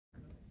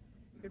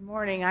Good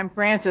morning. I'm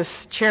Frances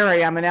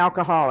Cherry. I'm an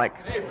alcoholic.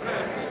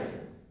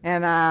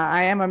 And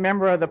I am a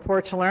member of the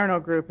Port Salerno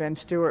group in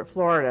Stuart,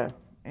 Florida.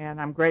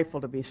 And I'm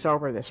grateful to be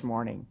sober this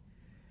morning.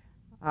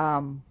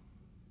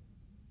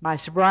 My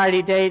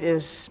sobriety date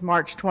is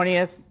March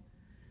 20th,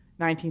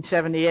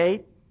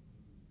 1978.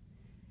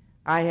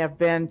 I have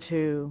been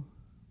to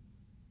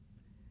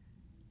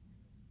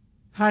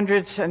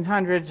hundreds and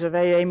hundreds of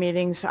AA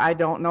meetings. I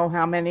don't know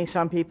how many.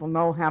 Some people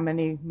know how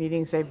many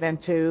meetings they've been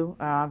to.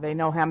 They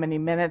know how many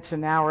minutes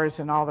and hours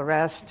and all the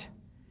rest.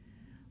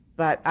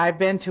 But I've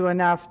been to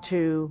enough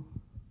to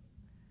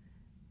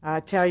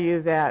tell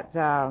you that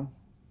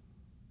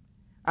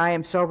I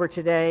am sober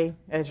today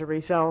as a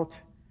result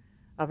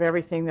of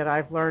everything that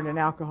I've learned in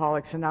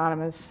Alcoholics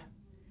Anonymous,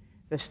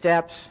 the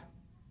steps,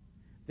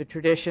 the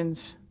traditions,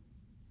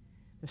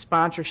 the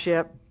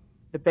sponsorship,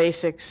 the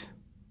basics,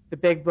 the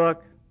big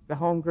book, the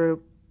home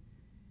group.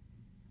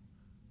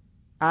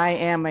 I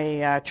am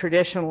a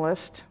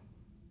traditionalist.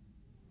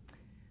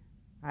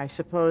 I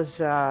suppose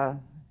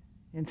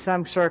in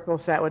some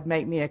circles that would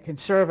make me a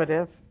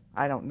conservative.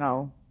 I don't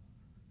know.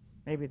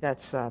 Maybe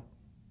that's out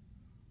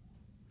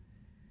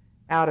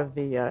of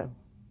the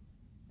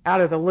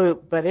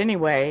loop. But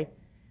anyway,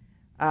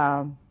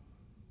 Kathy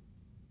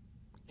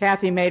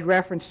made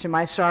reference to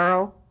my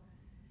sorrow.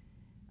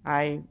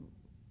 I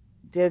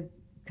did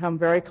come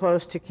very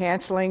close to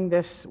canceling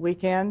this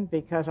weekend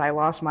because I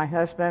lost my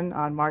husband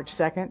on March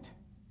 2nd.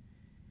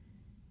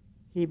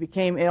 He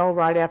became ill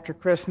right after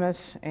Christmas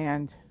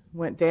and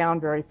went down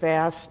very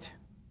fast.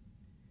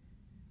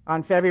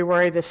 On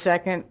February the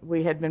 2nd,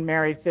 we had been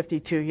married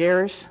 52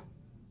 years.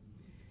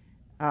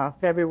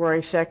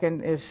 February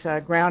 2nd is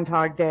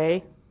Groundhog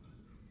Day,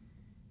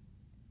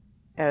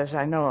 as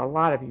I know a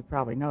lot of you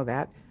probably know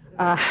that.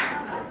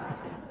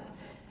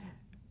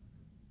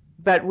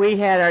 But we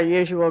had our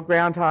usual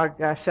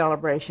groundhog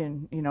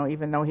celebration,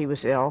 even though he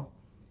was ill.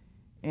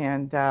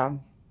 And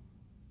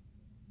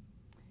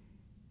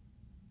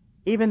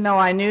even though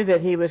I knew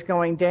that he was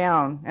going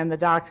down, and the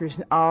doctors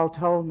all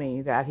told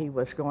me that he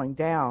was going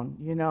down,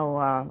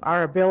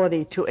 our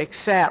ability to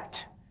accept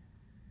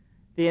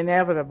the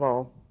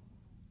inevitable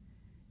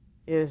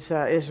is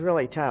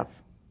really tough.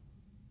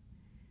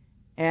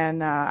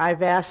 And I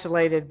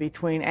vacillated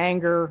between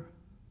anger.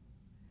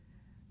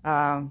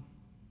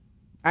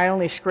 I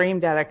only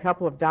screamed at a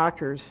couple of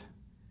doctors,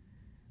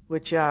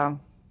 which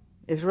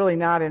is really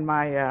not in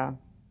my,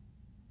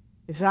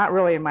 it's not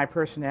really in my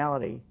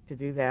personality to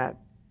do that.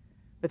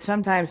 But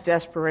sometimes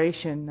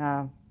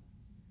desperation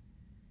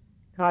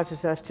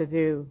causes us to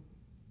do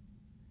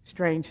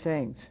strange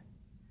things.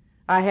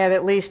 I had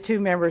at least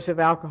 2 members of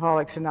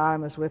Alcoholics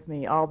Anonymous with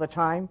me all the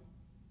time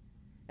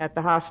at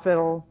the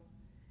hospital,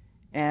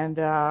 and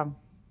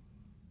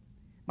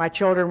my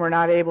children were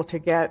not able to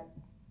get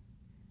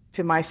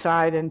to my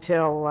side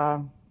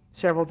until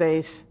several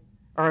days,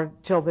 or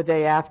till the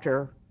day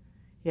after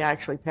he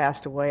actually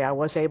passed away. I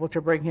was able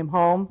to bring him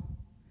home,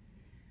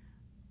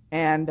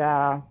 and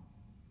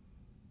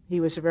he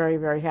was very,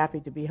 very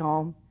happy to be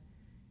home.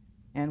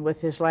 And with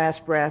his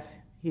last breath,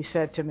 he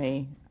said to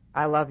me,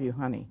 "I love you,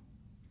 honey."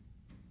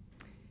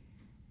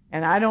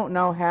 And I don't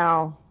know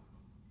how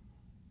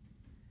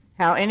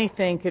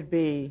anything could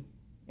be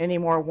any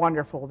more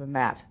wonderful than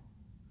that.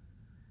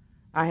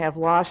 I have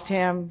lost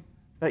him,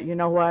 but you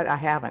know what? I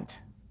haven't,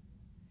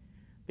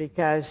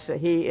 because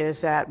he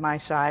is at my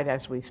side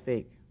as we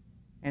speak.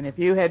 And if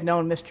you had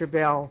known Mr.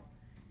 Bill,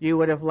 you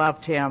would have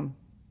loved him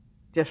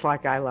just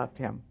like I loved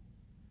him,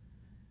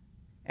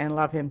 and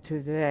love him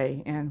to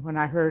today. And when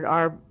I heard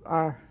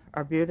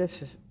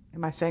Arbutus,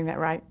 am I saying that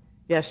right?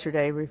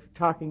 Yesterday, we were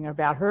talking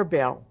about her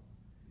Bill.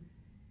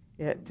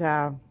 It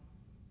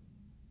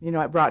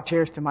brought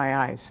tears to my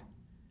eyes,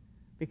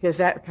 because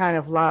that kind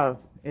of love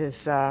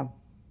is,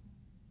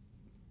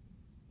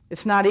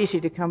 it's not easy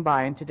to come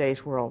by in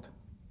today's world.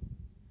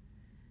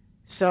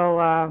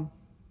 So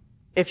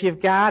if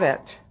you've got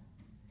it,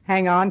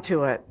 hang on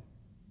to it,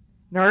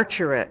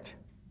 nurture it,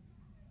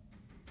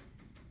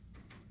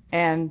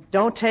 and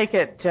don't take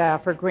it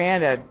for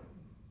granted,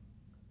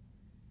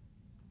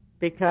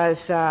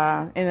 because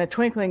in the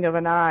twinkling of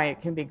an eye,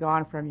 it can be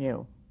gone from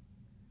you.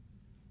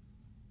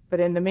 But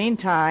in the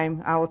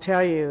meantime, I will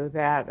tell you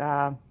that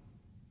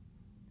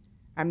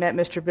I met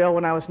Mr. Bill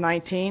when I was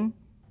 19.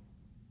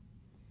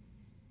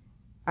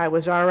 I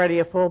was already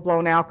a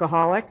full-blown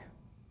alcoholic.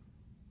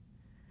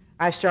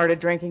 I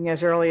started drinking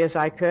as early as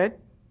I could,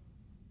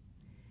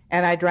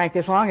 and I drank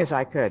as long as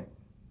I could.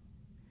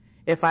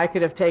 If I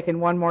could have taken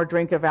one more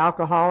drink of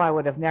alcohol, I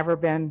would have never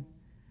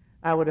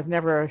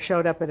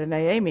showed up at an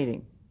AA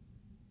meeting.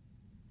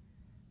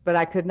 But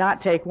I could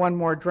not take one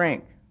more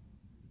drink.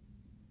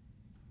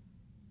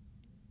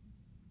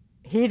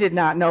 He did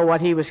not know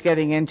what he was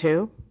getting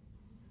into.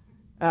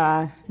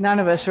 None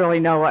of us really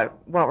know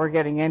what we're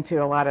getting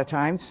into a lot of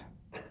times.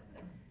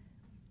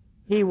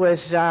 He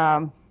was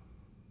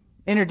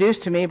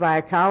introduced to me by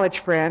a college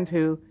friend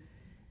who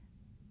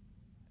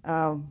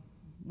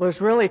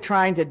was really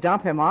trying to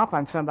dump him off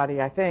on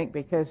somebody, I think,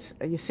 because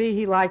you see,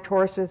 he liked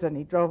horses and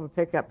he drove a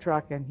pickup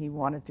truck and he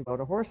wanted to go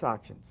to horse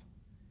auctions.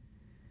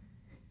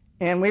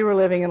 And we were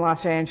living in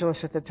Los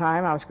Angeles at the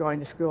time. I was going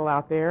to school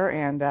out there,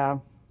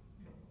 and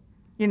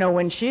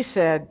when she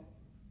said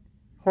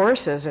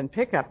horses and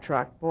pickup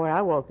truck, boy,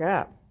 I woke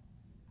up,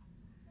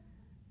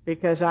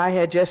 because I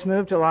had just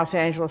moved to Los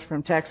Angeles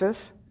from Texas.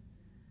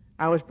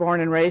 I was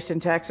born and raised in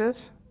Texas.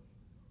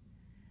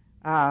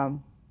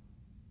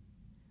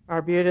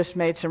 Arbutus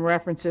made some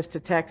references to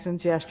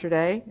Texans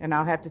yesterday, and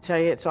I'll have to tell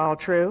you it's all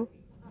true,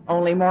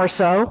 only more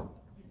so.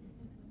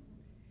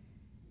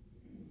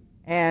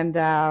 And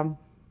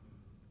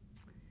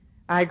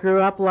I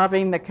grew up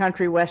loving the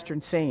country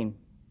western scene.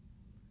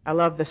 I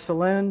love the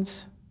saloons,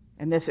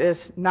 and this is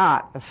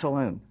not a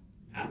saloon.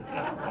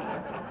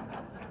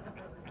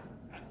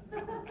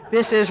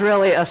 This is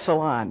really a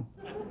salon.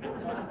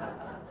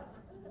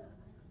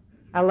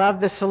 I love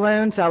the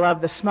saloons, I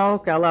love the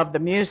smoke, I love the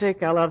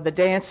music, I love the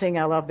dancing,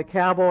 I love the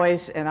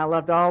cowboys, and I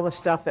loved all the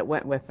stuff that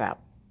went with that.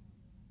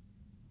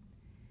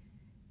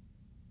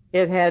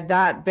 It had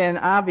not been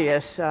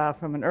obvious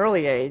from an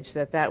early age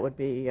that that would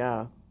be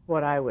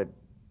what I would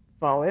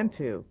fall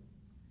into,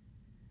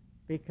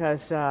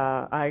 because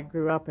I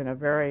grew up in a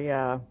very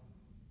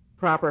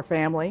proper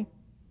family,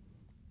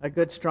 a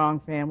good, strong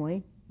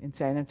family in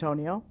San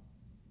Antonio.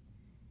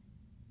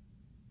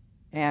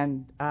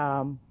 And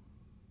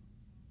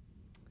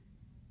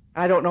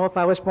I don't know if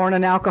I was born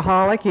an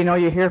alcoholic.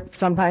 You hear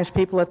sometimes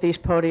people at these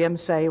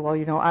podiums say, well,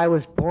 I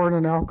was born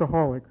an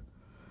alcoholic.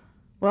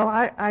 Well,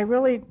 I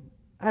really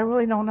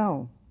don't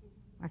know.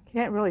 I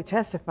can't really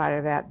testify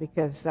to that,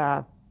 because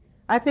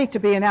I think to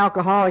be an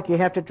alcoholic, you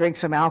have to drink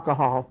some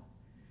alcohol.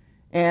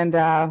 And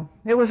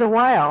it was a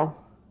while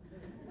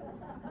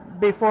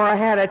before I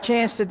had a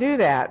chance to do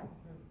that.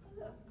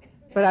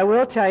 But I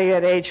will tell you,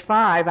 at age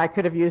 5, I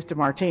could have used a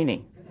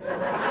martini.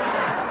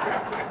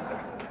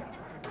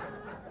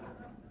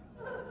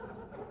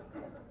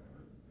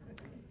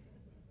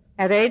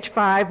 At age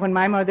 5, when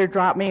my mother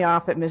dropped me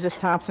off at Mrs.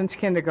 Thompson's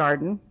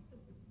kindergarten,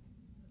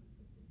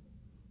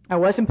 I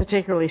wasn't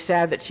particularly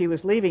sad that she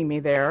was leaving me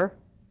there,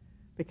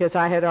 because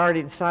I had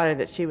already decided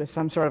that she was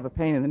some sort of a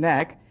pain in the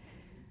neck.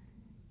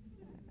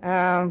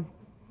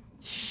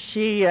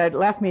 She had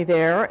left me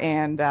there,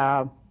 and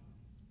I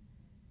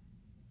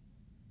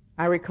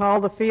recall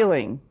the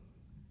feeling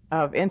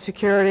of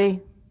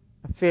insecurity,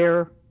 of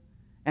fear,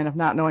 and of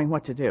not knowing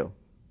what to do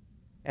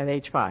at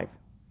age 5.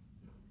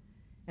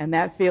 And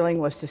that feeling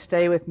was to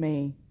stay with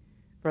me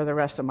for the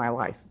rest of my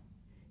life.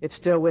 It's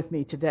still with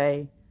me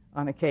today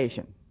on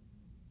occasion.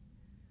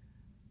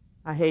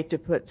 I hate to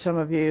put some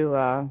of you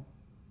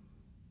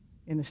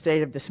in a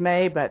state of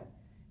dismay, but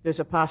there's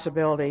a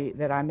possibility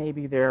that I may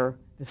be there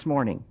this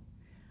morning.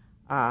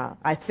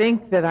 I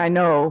think that I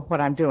know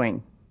what I'm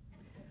doing,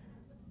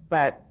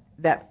 but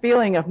that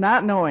feeling of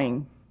not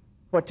knowing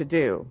what to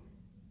do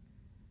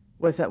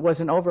was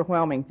an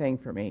overwhelming thing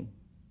for me.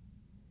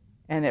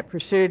 And it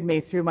pursued me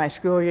through my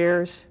school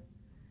years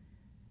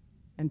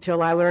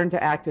until I learned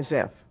to act as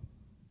if.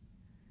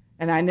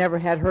 And I never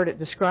had heard it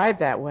described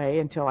that way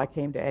until I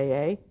came to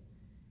AA.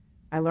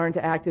 I learned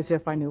to act as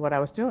if I knew what I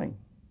was doing.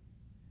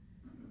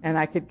 And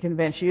I could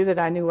convince you that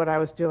I knew what I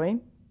was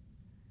doing.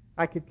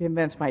 I could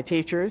convince my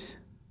teachers,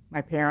 my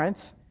parents,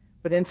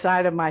 but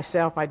inside of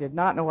myself I did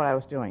not know what I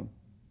was doing.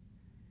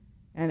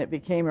 And it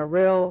became a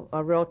real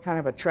kind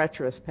of a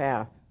treacherous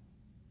path.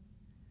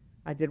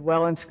 I did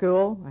well in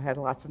school. I had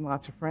lots and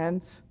lots of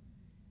friends.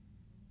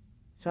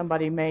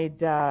 Somebody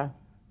made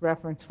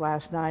reference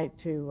last night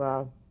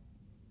to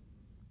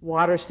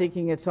water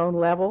seeking its own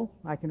level.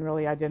 I can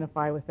really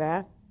identify with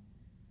that,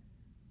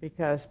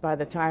 because by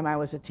the time I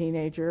was a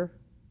teenager,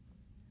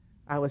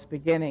 I was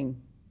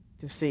beginning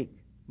to seek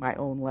my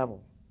own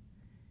level.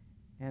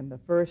 And the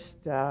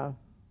first part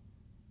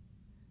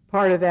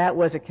of that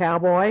was a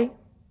cowboy.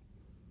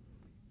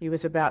 He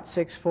was about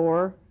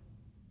 6'4",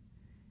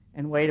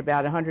 and weighed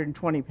about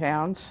 120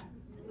 pounds.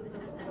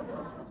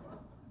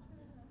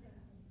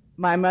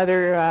 My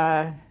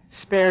mother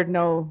spared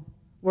no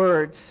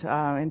words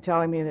in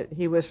telling me that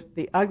he was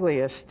the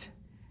ugliest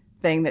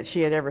thing that she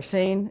had ever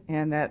seen,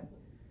 and that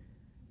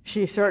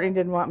she certainly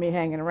didn't want me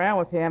hanging around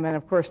with him, and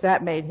of course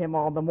that made him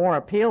all the more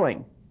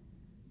appealing.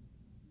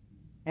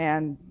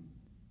 And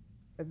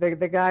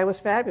the guy was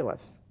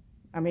fabulous.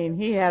 I mean,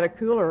 he had a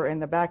cooler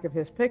in the back of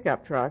his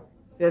pickup truck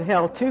that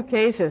held 2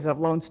 cases of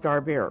Lone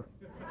Star beer.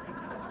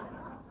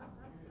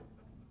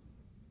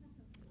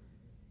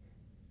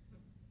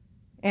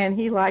 And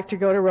he liked to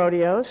go to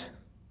rodeos,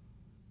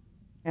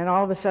 and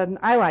all of a sudden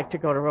I liked to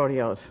go to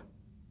rodeos.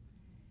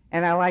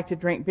 And I liked to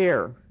drink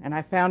beer, and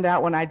I found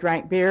out when I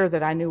drank beer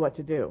that I knew what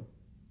to do.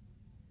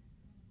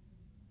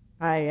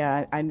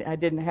 I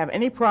didn't have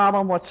any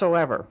problem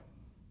whatsoever.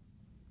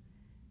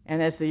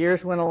 And as the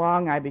years went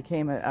along, I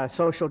became a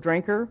social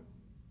drinker.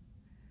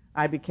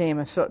 I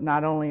became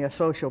not only a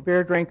social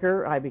beer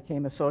drinker, I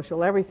became a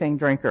social everything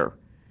drinker.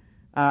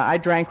 I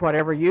drank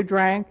whatever you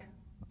drank.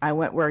 I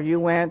went where you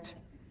went.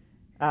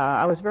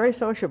 I was very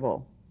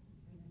sociable.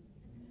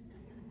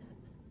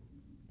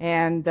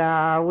 And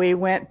we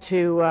went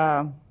to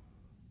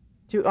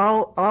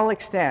all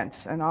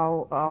extents and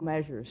all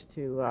measures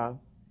to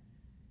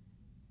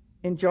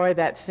enjoy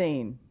that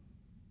scene.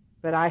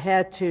 But I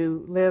had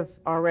to live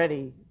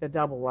already the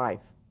double life.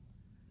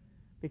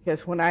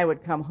 Because when I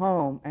would come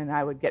home and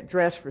I would get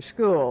dressed for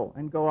school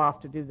and go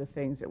off to do the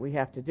things that we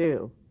have to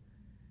do,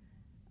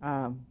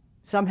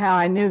 somehow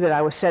I knew that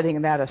I was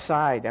setting that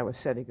aside. I was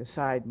setting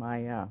aside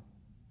my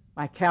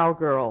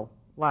cowgirl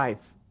life.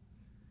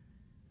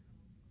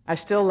 I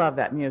still love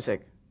that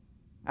music.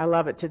 I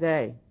love it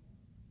today.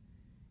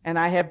 And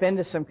I have been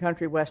to some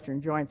country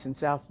western joints in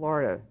South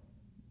Florida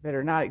that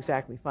are not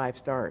exactly 5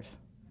 stars.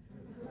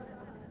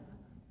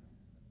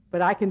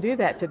 But I can do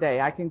that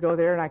today. I can go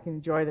there and I can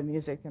enjoy the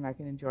music and I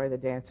can enjoy the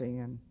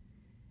dancing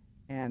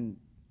and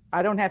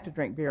I don't have to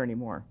drink beer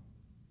anymore.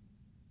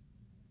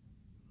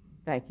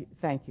 Thank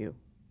you.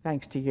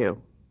 Thanks to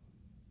you.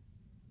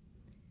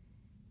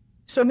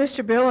 So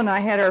Mr. Bill and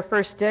I had our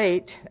first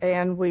date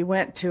and we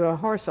went to a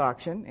horse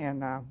auction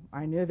and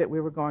I knew that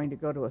we were going to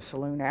go to a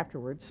saloon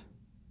afterwards.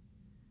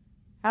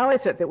 How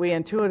is it that we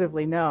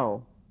intuitively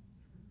know?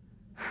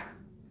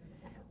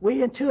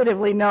 We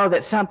intuitively know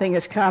that something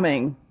is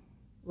coming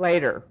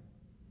later,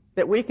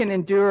 that we can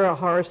endure a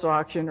horse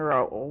auction or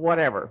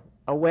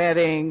a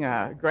wedding,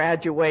 a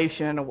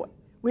graduation.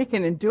 We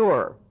can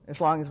endure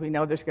as long as we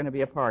know there's going to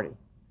be a party.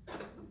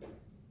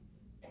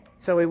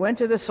 So we went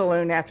to the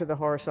saloon after the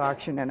horse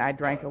auction, and I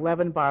drank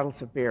 11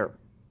 bottles of beer.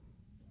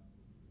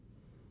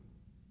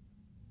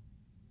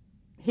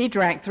 He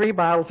drank 3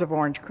 bottles of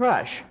Orange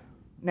Crush.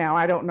 Now,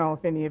 I don't know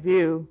if any of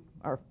you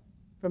are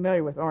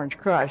familiar with Orange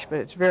Crush, but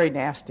it's very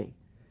nasty.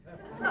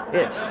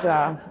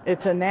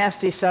 It's a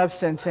nasty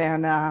substance,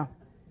 and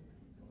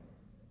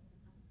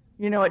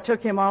it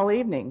took him all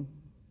evening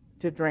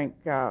to drink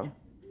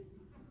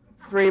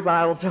 3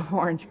 bottles of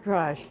Orange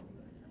Crush,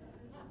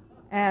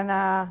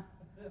 and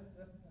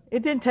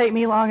it didn't take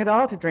me long at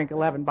all to drink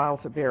 11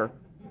 bottles of beer,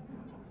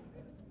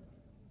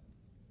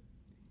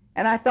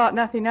 and I thought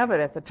nothing of it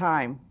at the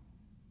time.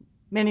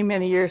 Many,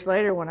 many years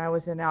later, when I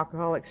was in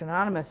Alcoholics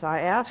Anonymous, I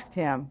asked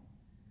him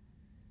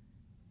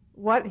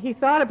what he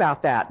thought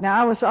about that.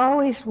 Now, I was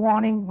always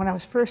wanting, when I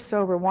was first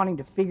sober, wanting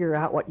to figure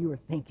out what you were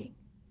thinking.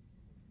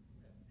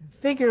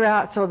 Figure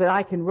out so that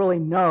I can really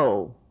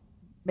know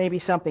maybe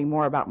something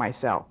more about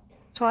myself.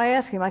 So I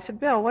asked him, I said,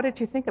 Bill, what did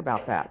you think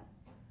about that?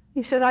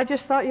 He said, I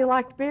just thought you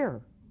liked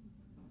beer.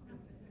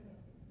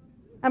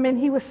 I mean,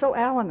 he was so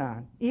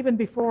Al-Anon, even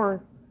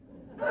before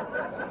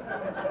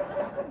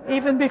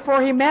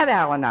he met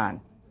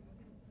Al-Anon.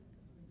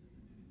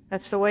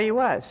 That's the way he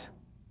was.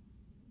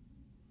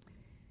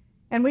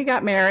 And we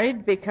got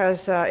married because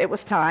it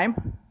was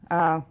time.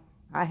 I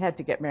had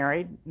to get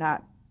married,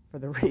 not for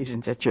the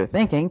reasons that you're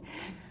thinking,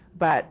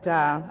 but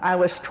I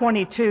was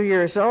 22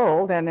 years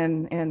old, and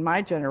in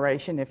my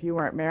generation, if you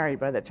weren't married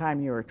by the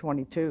time you were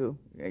 22,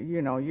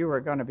 you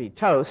were going to be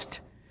toast.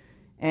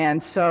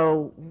 And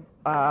so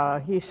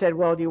he said,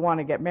 well, do you want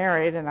to get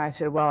married? And I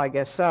said, well, I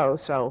guess so.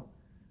 So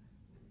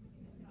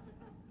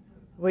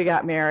we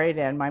got married,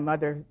 and my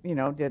mother,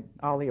 did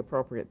all the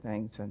appropriate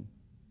things, and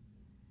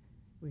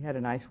we had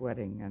a nice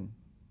wedding, and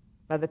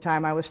by the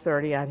time I was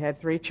 30, I'd had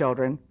 3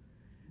 children.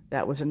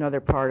 That was another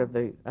part of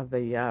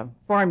the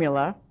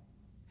formula.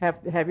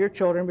 Have your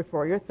children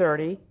before you're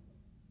 30.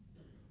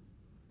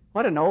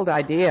 What an old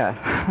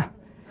idea.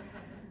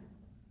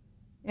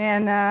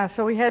 And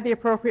so we had the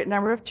appropriate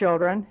number of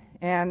children,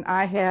 and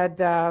I had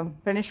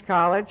finished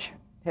college,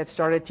 had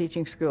started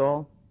teaching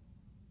school,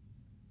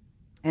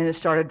 and had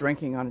started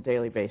drinking on a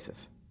daily basis.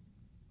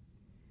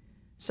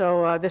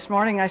 So this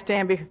morning I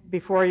stand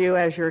before you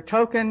as your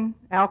token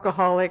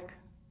alcoholic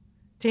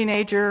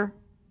teenager,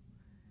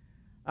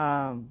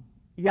 young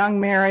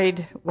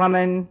married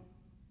woman,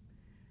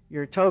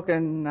 your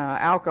token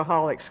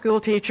alcoholic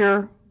school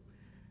teacher,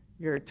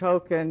 your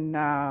token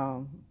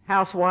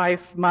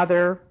housewife,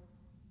 mother,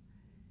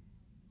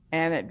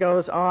 and it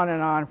goes on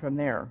and on from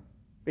there,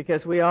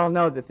 because we all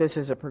know that this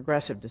is a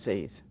progressive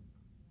disease,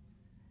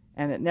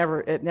 and it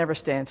never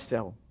stands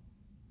still.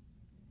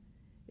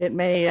 It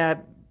may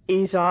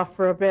ease off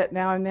for a bit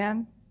now and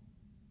then,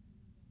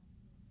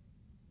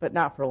 but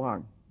not for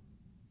long.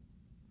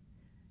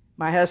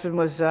 My husband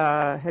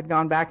had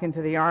gone back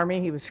into the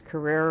Army. He was a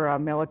career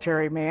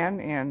military man,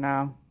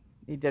 and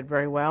he did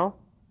very well.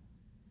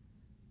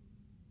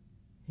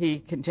 He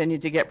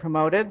continued to get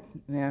promoted,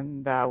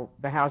 and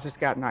the houses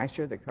got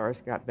nicer, the cars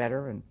got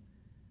better,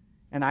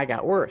 and I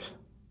got worse.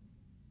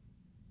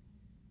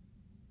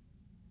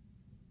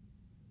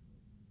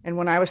 And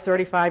when I was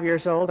 35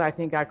 years old, I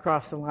think I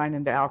crossed the line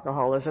into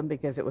alcoholism,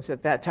 because it was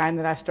at that time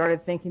that I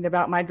started thinking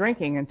about my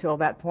drinking. Until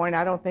that point,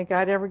 I don't think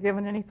I'd ever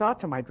given any thought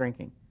to my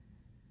drinking.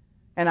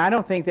 And I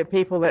don't think that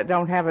people that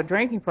don't have a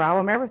drinking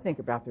problem ever think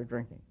about their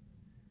drinking.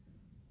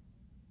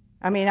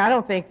 I mean, I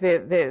don't think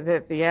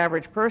that the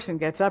average person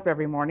gets up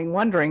every morning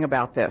wondering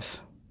about this.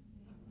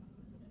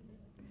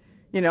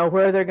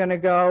 Where they're going to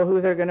go,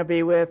 who they're going to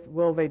be with,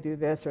 will they do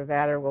this or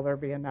that, or will there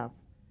be enough?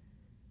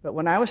 But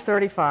when I was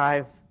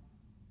 35,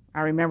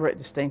 I remember it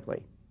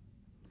distinctly.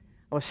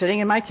 I was sitting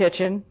in my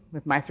kitchen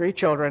with my 3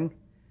 children.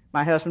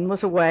 My husband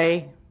was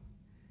away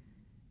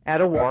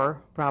at a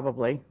war,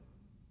 probably.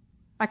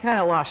 I kind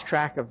of lost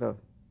track of the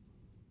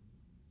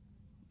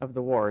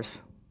wars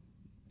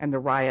and the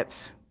riots.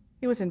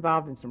 He was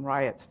involved in some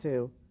riots,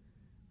 too.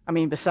 I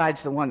mean,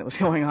 besides the one that was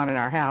going on in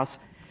our house.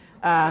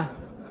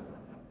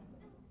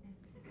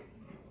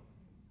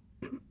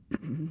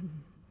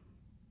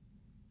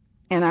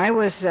 And I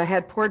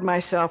had poured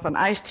myself an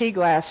iced tea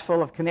glass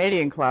full of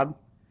Canadian Club.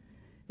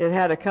 It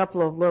had a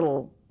couple of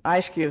little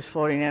ice cubes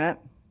floating in it.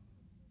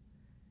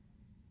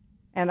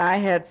 And I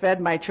had fed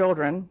my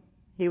children.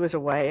 He was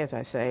away, as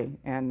I say.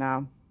 And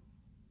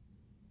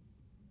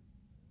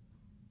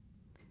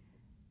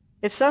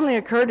it suddenly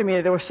occurred to me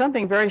that there was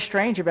something very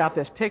strange about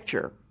this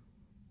picture.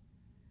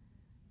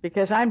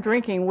 Because I'm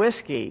drinking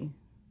whiskey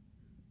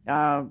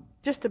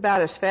just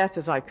about as fast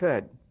as I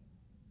could.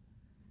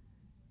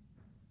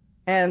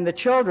 And the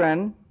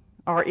children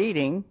are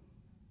eating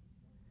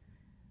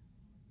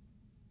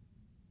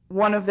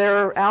one of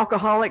their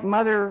alcoholic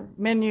mother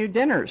menu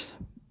dinners.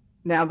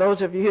 Now,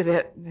 those of you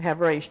that have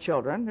raised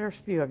children, there's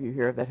a few of you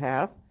here that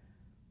have.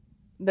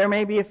 There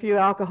may be a few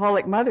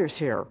alcoholic mothers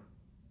here.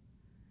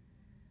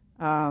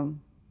 I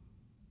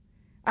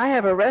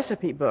have a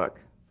recipe book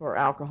for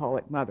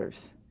alcoholic mothers.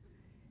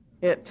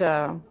 It's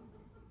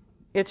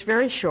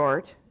very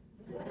short.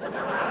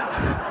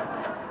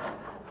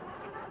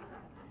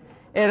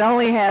 It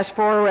only has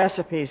 4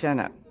 recipes in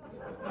it.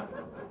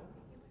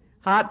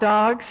 Hot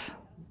dogs,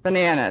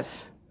 bananas,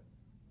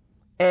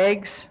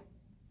 eggs,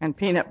 and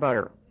peanut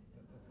butter.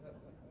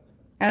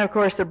 And, of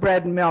course, the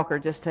bread and milk are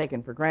just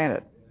taken for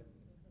granted.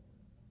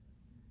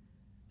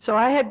 So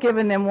I had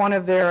given them one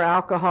of their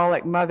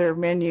alcoholic mother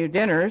menu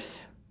dinners.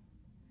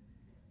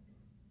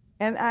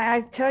 And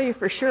I tell you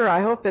for sure,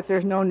 I hope that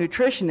there's no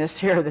nutritionists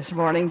here this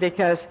morning,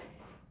 because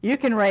you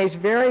can raise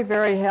very,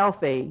 very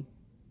healthy,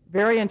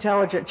 very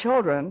intelligent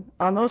children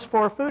on those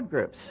 4 food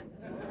groups.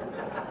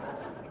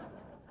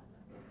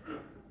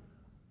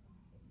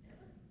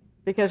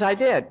 Because I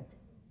did.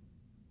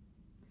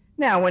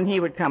 Now, when he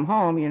would come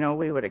home,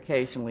 we would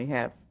occasionally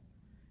have,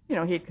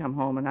 he'd come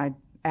home and I'd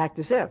act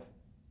as if.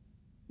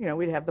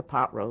 We'd have the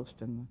pot roast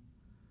and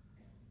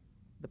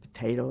the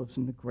potatoes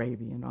and the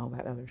gravy and all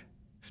that other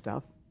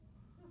stuff.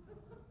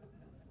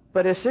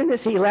 But as soon as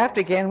he left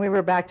again, we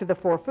were back to the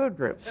 4 food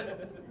groups.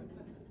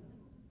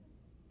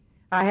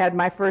 I had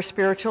my first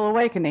spiritual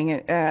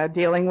awakening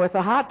dealing with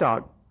a hot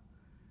dog.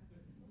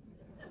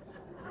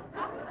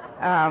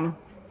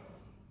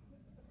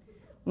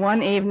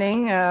 One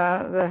evening,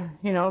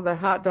 the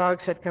hot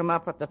dogs had come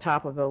up at the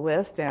top of the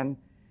list, and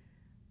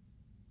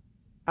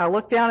I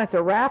looked down at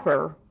the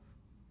wrapper,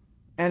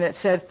 and it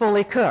said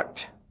fully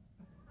cooked.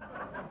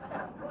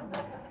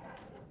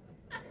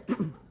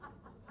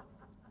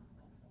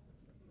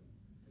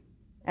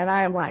 And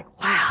I am like,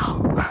 wow.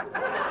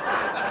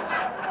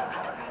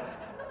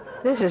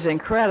 This is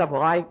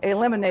incredible. I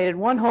eliminated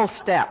one whole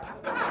step.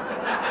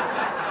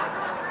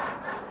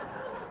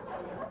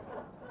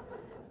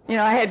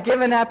 I had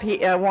given up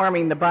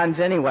warming the buns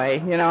anyway,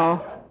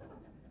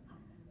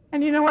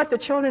 And you know what? The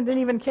children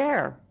didn't even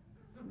care.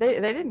 They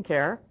didn't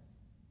care.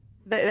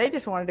 They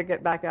just wanted to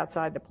get back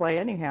outside to play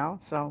anyhow,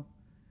 so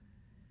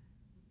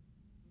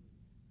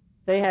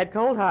they had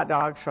cold hot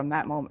dogs from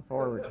that moment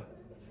forward.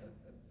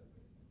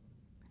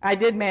 I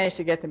did manage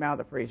to get them out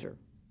of the freezer,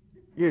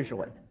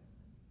 usually.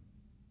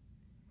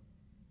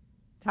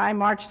 Time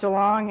marched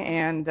along,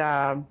 and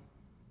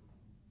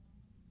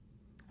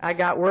I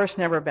got worse,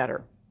 never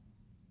better.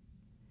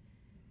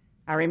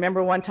 I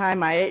remember one time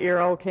my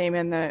 8-year-old came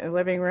in the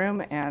living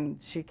room, and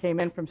she came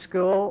in from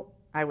school.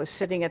 I was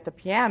sitting at the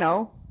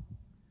piano.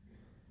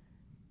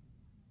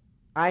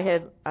 I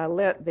had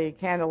lit the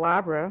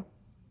candelabra.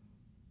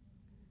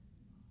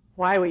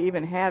 Why we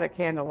even had a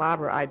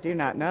candelabra, I do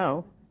not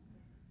know.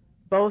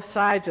 Both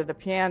sides of the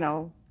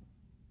piano,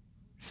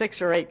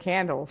 6 or 8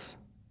 candles.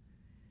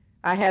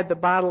 I had the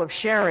bottle of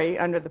sherry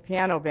under the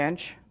piano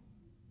bench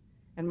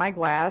and my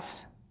glass,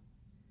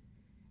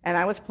 and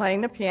I was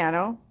playing the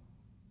piano,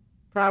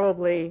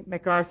 probably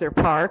MacArthur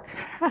Park.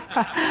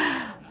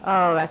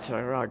 Oh, that's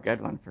a real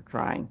good one for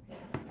crying.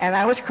 And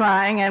I was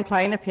crying and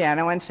playing the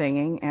piano and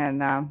singing,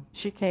 and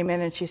she came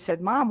in and she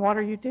said, "Mom, what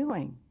are you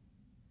doing?"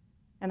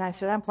 And I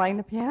said, "I'm playing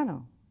the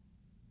piano."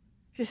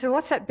 She said,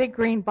 "What's that big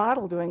green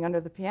bottle doing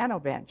under the piano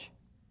bench?"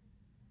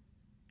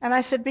 And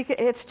I said, "Because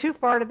it's too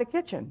far to the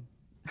kitchen."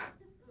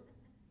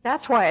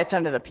 That's why it's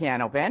under the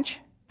piano bench.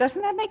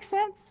 Doesn't that make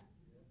sense?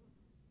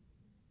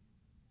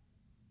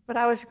 But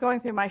I was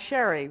going through my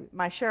sherry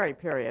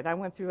period. I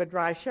went through a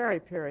dry sherry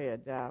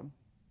period. You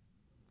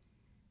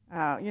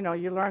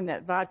learn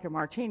that vodka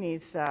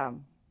martinis,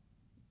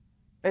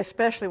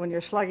 especially when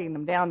you're slugging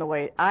them down the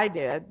way I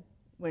did,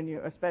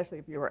 especially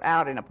if you were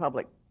out in a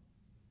public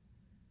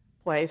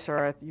place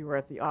or if you were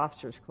at the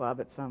officers' club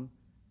at some,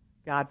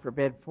 God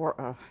forbid,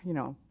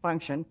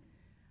 function.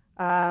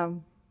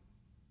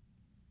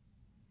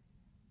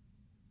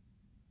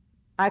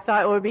 I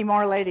thought it would be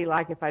more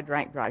ladylike if I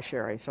drank dry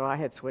sherry, so I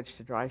had switched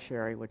to dry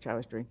sherry, which I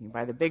was drinking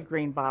by the big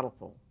green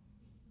bottleful.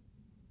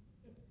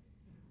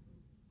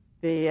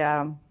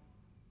 The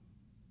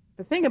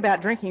thing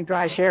about drinking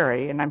dry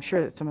sherry, and I'm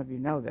sure that some of you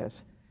know this,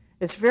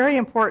 it's very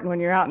important when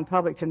you're out in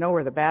public to know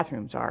where the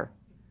bathrooms are,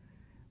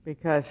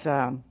 because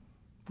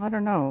I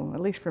don't know,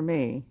 at least for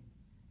me,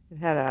 it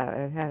had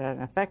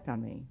an effect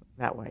on me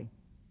that way.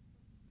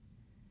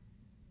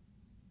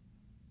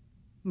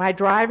 My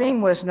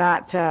driving was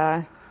not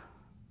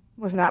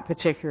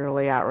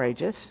particularly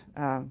outrageous.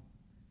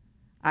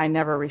 I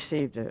never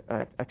received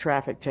a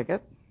traffic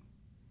ticket.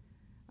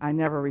 I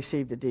never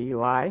received a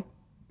DUI.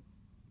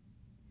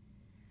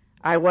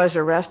 I was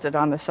arrested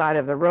on the side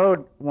of the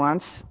road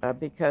once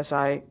because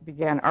I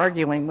began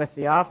arguing with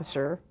the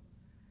officer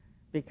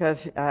because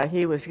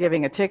he was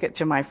giving a ticket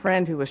to my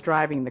friend who was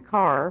driving the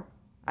car.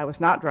 I was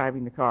not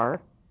driving the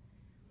car.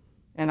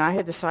 And I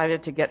had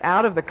decided to get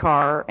out of the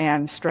car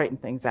and straighten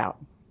things out.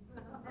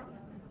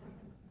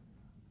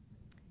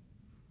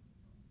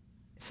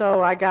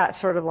 So I got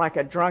sort of like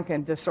a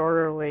drunken,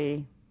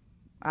 disorderly,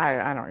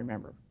 I don't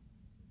remember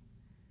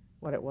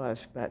what it was,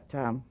 but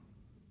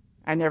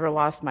I never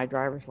lost my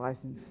driver's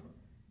license,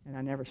 and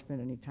I never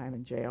spent any time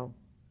in jail.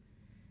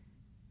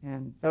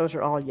 And those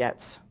are all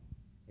yets.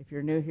 If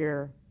you're new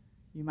here,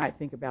 you might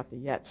think about the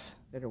yets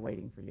that are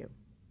waiting for you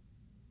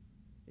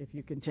if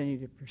you continue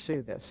to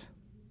pursue this.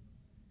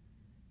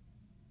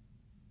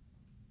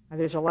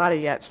 There's a lot of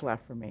yets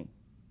left for me.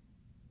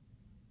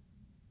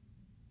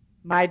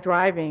 My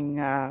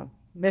driving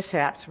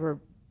mishaps were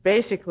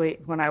basically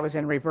when I was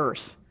in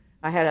reverse.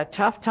 I had a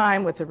tough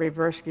time with the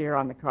reverse gear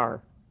on the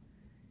car.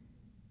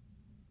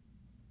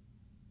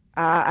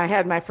 I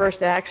had my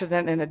first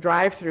accident in a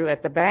drive-thru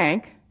at the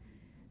bank.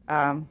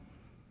 I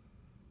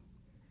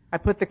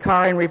put the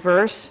car in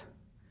reverse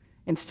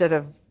instead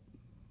of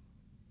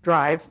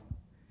drive,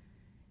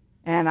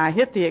 and I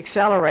hit the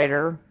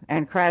accelerator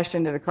and crashed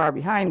into the car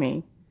behind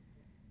me.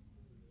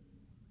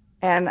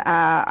 And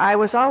I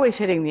was always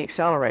hitting the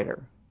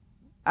accelerator.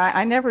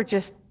 I never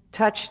just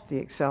touched the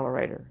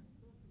accelerator.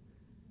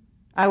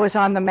 I was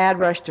on the mad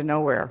rush to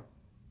nowhere.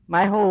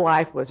 My whole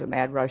life was a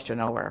mad rush to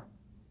nowhere.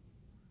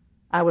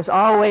 I was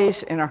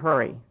always in a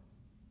hurry.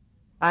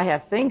 I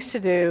have things to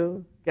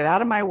do, get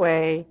out of my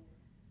way.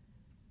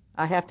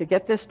 I have to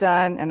get this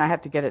done, and I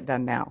have to get it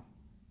done now.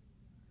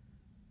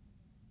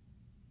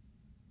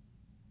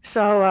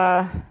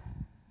 So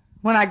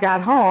when I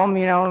got home,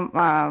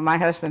 my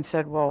husband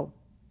said, well,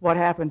 what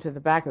happened to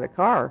the back of the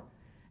car?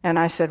 And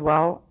I said,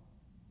 well,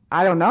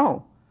 I don't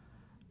know.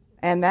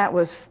 And that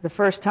was the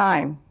first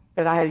time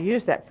that I had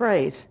used that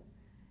phrase.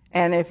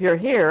 And if you're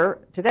here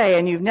today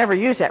and you've never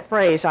used that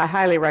phrase, I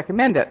highly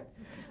recommend it,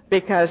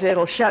 because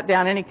it'll shut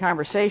down any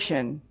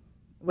conversation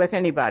with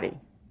anybody,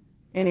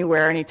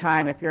 anywhere,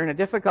 anytime. If you're in a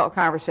difficult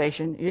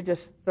conversation, you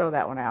just throw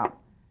that one out,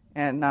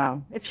 and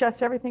it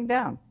shuts everything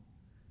down.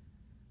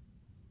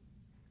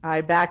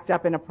 I backed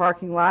up in a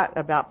parking lot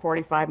about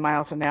 45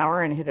 miles an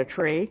hour and hit a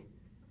tree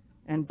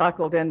and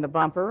buckled in the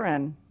bumper,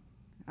 and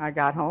I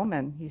got home,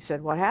 and he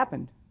said, what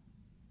happened?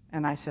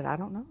 And I said, I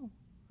don't know.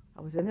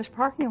 I was in this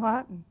parking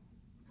lot, and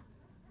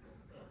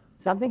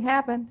something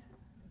happened.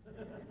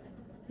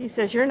 He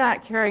says, you're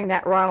not carrying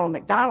that Ronald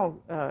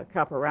McDonald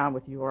cup around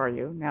with you, are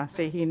you? Now,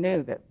 see, he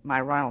knew that my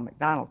Ronald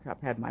McDonald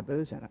cup had my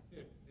booze in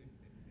it.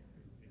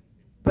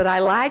 But I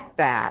liked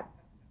that,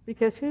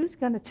 because who's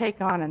going to take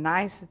on a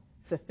nice,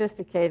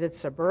 sophisticated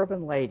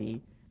suburban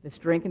lady that's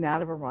drinking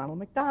out of a Ronald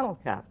McDonald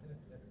cup?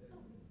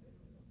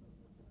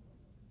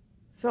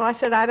 So I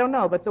said, I don't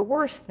know. But the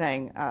worst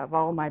thing of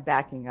all my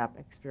backing up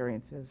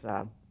experiences,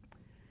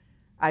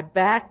 I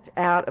backed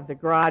out of the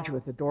garage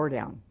with the door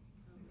down.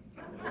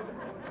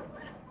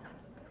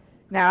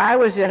 Now, I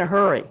was in a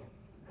hurry.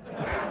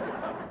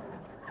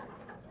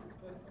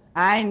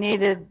 I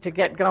needed to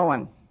get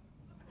going.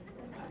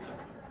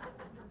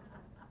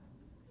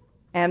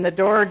 And the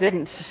door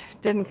didn't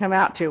come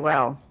out too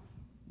well.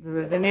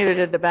 Neither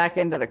did the back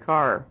end of the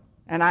car.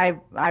 And I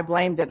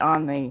blamed it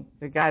on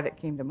the guy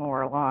that came to mow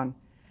our lawn.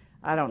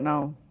 I don't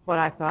know what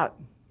I thought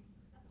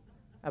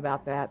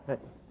about that,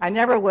 but I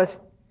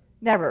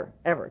never,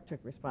 ever took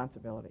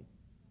responsibility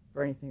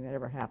for anything that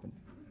ever happened.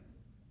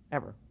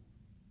 Ever.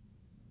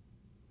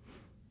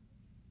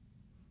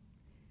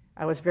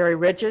 I was very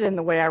rigid in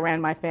the way I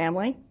ran my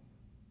family.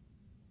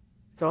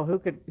 So who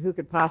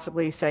could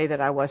possibly say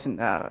that I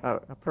wasn't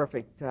a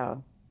perfect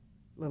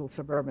little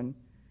suburban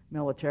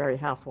military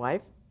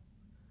housewife?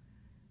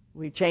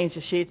 We changed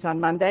the sheets on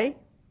Monday.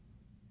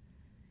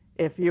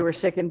 If you were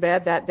sick in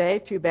bed that day,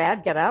 too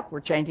bad, get up, we're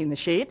changing the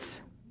sheets.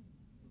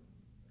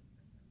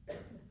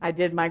 I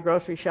did my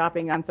grocery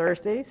shopping on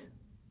Thursdays.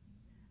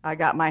 I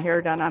got my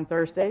hair done on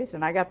Thursdays,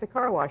 and I got the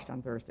car washed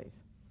on Thursdays.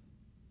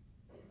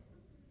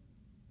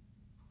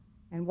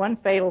 And one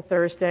fatal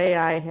Thursday,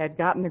 I had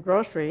gotten the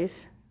groceries,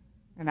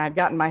 and I'd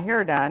gotten my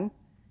hair done,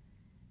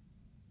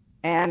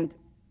 and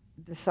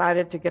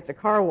decided to get the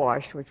car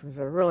washed, which was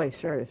a really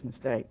serious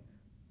mistake.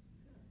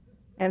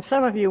 And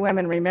some of you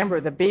women remember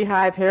the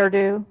beehive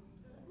hairdo.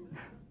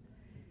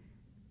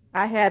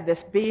 I had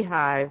this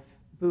beehive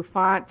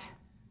bouffant.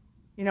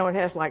 You know, it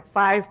has like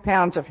 5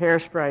 pounds of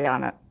hairspray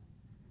on it.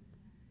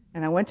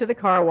 And I went to the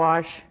car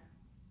wash,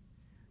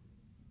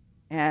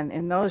 And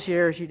in those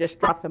years, you just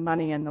drop the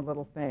money in the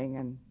little thing,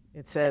 and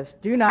it says,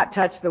 "Do not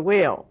touch the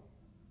wheel."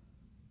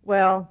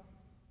 Well,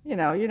 you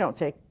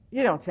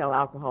don't tell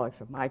alcoholics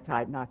of my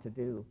type not to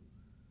do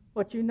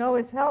what you know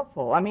is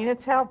helpful.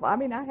 It's helpful.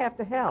 I have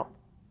to help.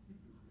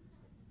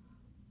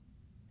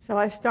 So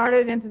I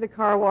started into the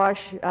car wash,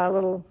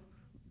 little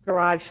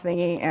garage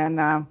thingy, and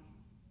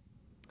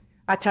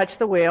I touched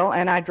the wheel,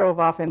 and I drove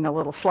off in the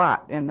little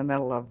slot in the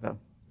middle of the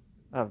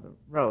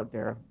road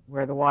there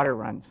where the water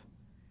runs.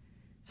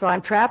 So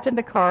I'm trapped in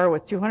the car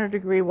with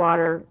 200-degree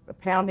water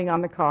pounding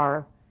on the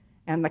car,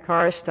 and the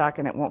car is stuck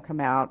and it won't come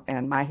out,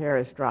 and my hair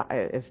is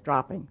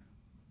dropping.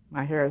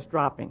 My hair is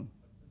dropping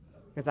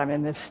because I'm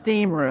in this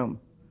steam room.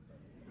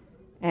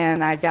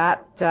 And I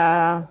got,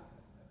 I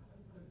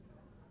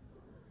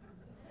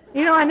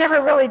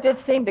never really did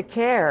seem to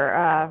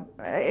care.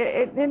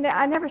 It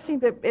never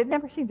seemed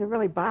to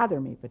really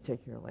bother me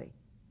particularly.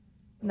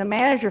 And the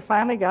manager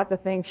finally got the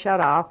thing shut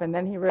off, and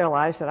then he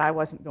realized that I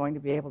wasn't going to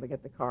be able to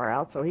get the car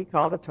out, so he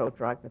called a tow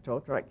truck. The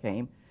tow truck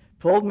came,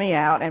 pulled me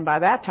out, and by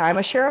that time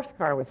a sheriff's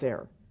car was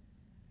there.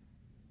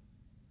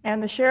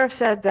 And the sheriff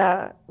said,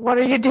 "What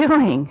are you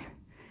doing?"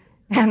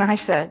 And I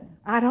said,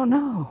 "I don't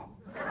know."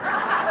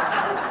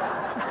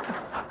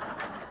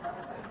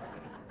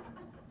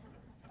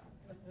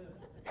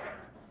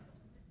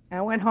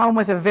 I went home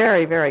with a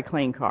very, very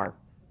clean car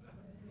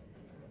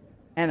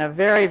and a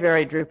very,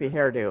 very droopy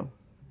hairdo.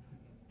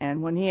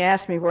 And when he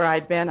asked me where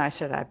I'd been, I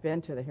said, "I've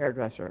been to the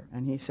hairdresser."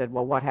 And he said,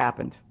 "Well, what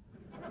happened?"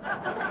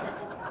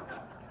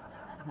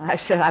 I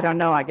said, "I don't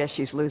know. I guess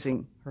she's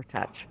losing her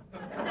touch."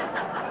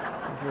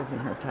 She's losing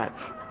her touch.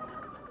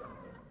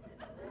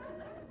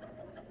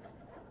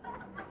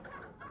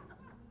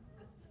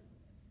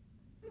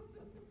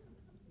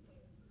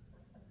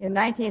 In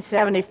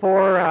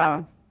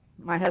 1974,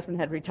 my husband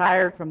had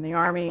retired from the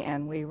Army,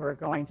 and we were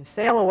going to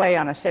sail away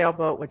on a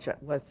sailboat, which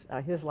was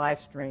his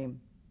life's dream.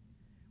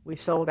 We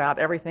sold out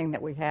everything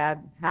that we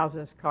had,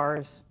 houses,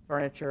 cars,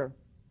 furniture,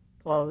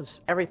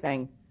 clothes,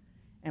 everything,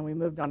 and we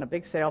moved on a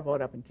big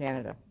sailboat up in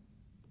Canada.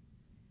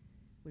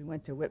 We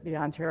went to Whitby,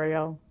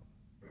 Ontario,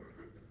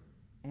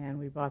 and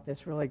we bought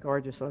this really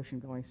gorgeous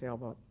ocean-going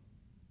sailboat.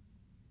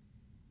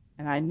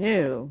 And I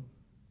knew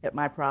that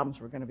my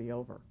problems were going to be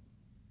over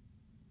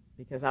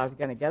because I was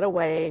going to get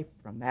away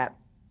from that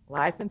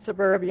life in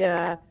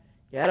suburbia,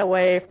 get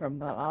away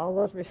from all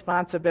those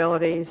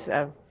responsibilities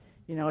of,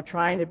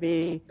 trying to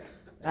be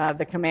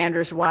the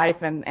commander's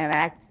wife and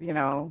act,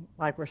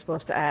 like we're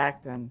supposed to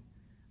act and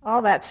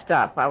all that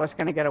stuff. I was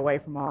going to get away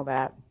from all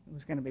that. It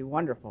was going to be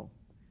wonderful.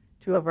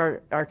 2 of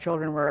our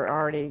children were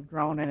already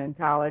grown and in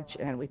college,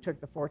 and we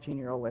took the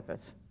 14-year-old with us.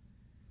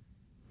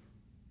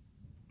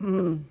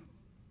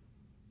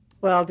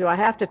 Well, do I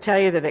have to tell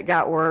you that it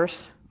got worse?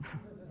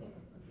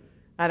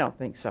 I don't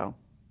think so.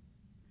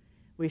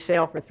 We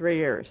sailed for 3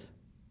 years.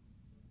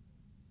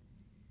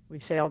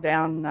 We sailed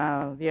down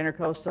the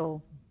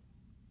Intercoastal.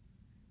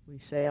 We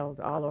sailed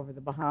all over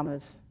the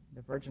Bahamas,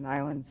 the Virgin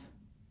Islands,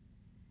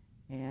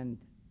 and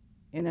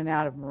in and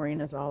out of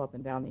marinas all up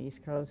and down the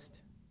East Coast.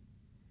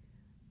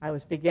 I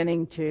was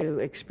beginning to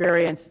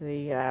experience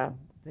the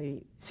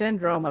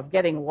syndrome of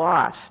getting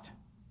lost.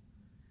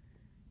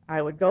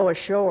 I would go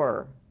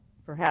ashore,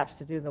 perhaps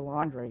to do the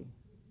laundry,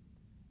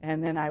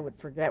 and then I would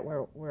forget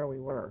where we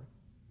were.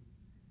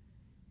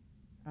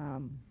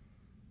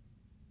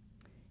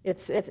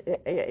 It's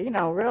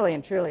really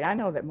and truly, I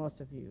know that most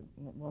of you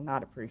will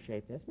not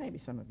appreciate this. Maybe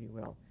some of you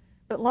will.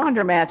 But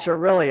laundromats are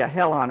really a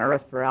hell on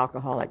earth for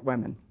alcoholic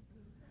women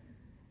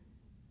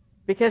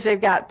because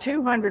they've got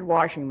 200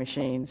 washing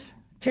machines,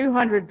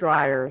 200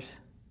 dryers,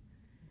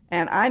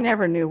 and I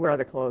never knew where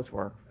the clothes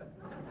were.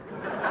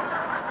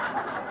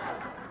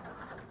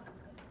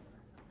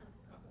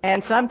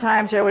 And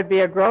sometimes there would be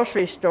a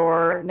grocery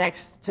store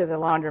next to the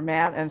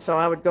laundromat, and so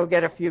I would go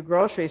get a few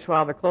groceries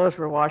while the clothes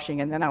were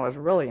washing, and then I was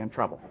really in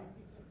trouble.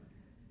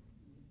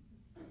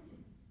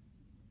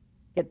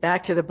 Get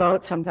back to the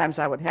boat, sometimes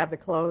I would have the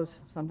clothes,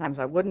 sometimes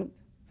I wouldn't.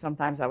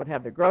 Sometimes I would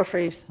have the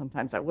groceries,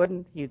 sometimes I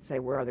wouldn't. He'd say,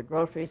 "Where are the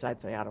groceries?"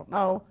 I'd say, "I don't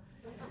know."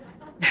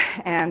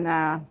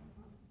 And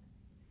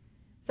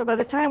so by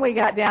the time we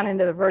got down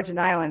into the Virgin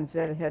Islands,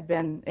 it had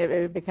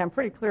become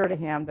pretty clear to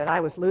him that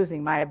I was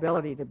losing my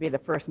ability to be the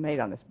first mate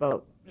on this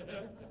boat.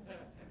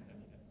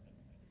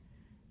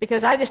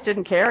 Because I just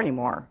didn't care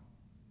anymore.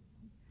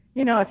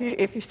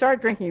 If you start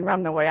drinking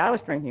rum the way I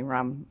was drinking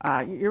rum,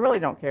 you really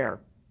don't care.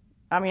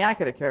 I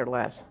could have cared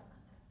less.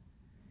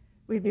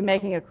 We'd be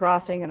making a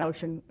crossing, an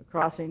ocean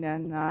crossing,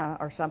 and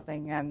or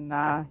something,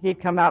 and he'd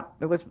come up.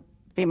 It would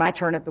be my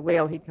turn at the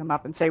wheel. He'd come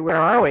up and say, "Where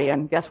are we?"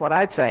 And guess what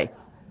I'd say?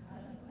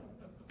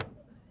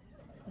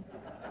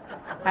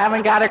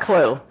 Haven't got a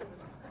clue.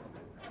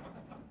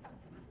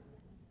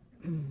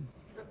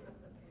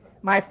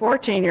 My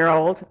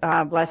 14-year-old,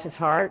 bless his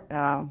heart,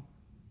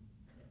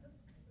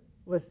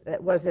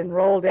 was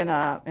enrolled in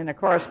a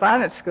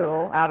correspondence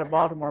school out of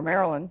Baltimore,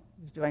 Maryland.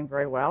 He was doing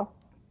very well,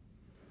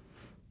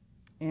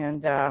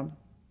 and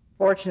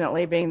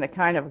fortunately, being the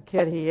kind of a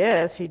kid he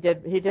is, he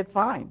did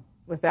fine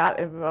without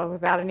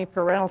any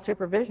parental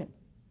supervision.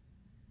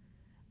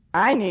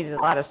 I needed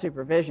a lot of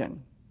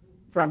supervision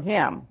from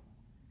him,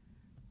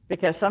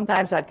 because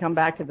sometimes I'd come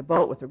back to the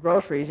boat with the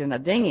groceries in a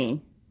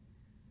dinghy.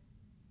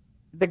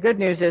 The good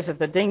news is that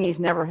the dinghies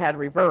never had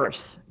reverse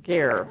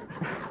gear.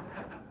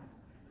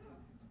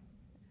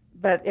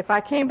 But if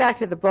I came back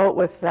to the boat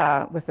with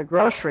the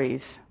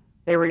groceries,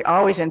 they were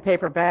always in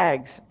paper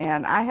bags,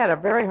 and I had a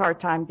very hard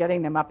time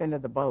getting them up into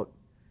the boat,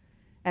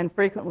 and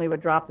frequently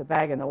would drop the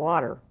bag in the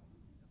water.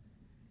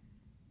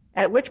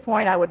 At which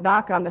point I would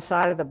knock on the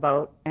side of the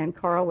boat, and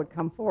Carl would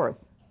come forth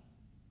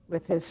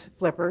with his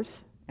flippers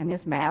and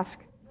his mask,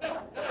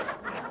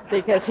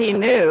 because he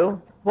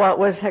knew what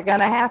was going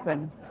to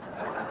happen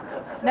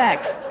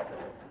next.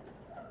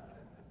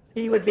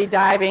 He would be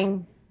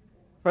diving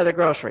for the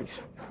groceries.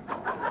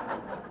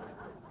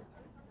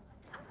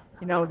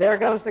 You know, there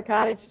goes the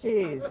cottage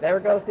cheese, there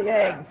goes the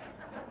eggs.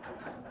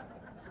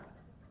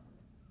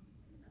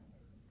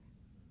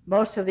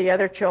 Most of the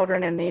other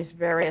children in these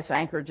various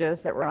anchorages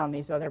that were on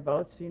these other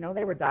boats, you know,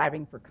 they were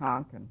diving for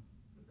conch and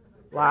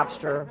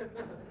lobster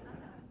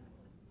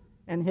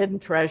and hidden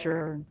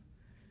treasure.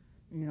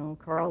 You know,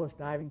 Carl was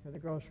diving for the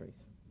groceries.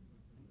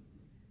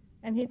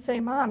 And he'd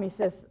say, Mom, he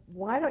says,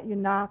 why don't you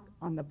knock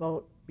on the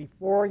boat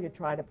before you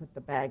try to put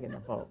the bag in the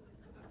boat?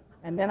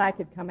 And then I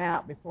could come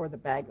out before the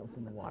bag goes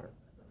in the water.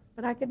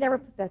 But I could never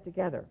put that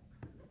together,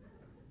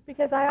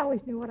 because I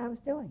always knew what I was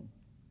doing.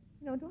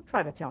 You know, don't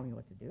try to tell me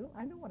what to do.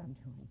 I know what I'm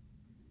doing.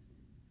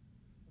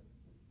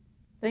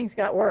 Things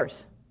got worse.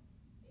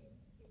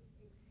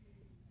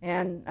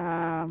 And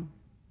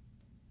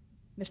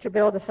Mr.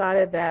 Bill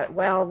decided that,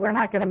 well, we're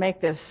not going to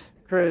make this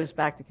cruise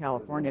back to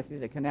California through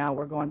the canal.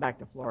 We're going back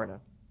to Florida,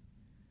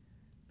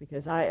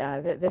 because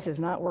this is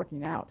not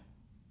working out.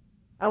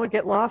 I would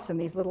get lost in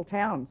these little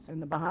towns in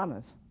the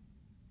Bahamas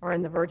or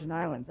in the Virgin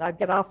Islands. I'd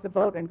get off the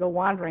boat and go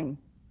wandering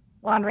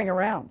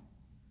around.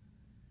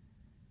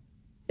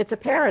 It's a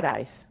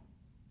paradise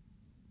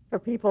for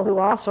people who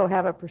also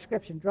have a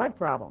prescription drug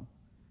problem.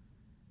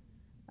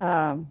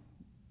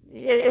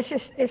 It's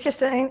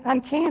just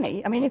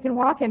uncanny. I mean, you can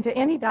walk into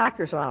any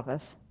doctor's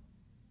office,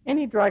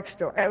 any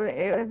drugstore.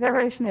 There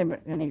isn't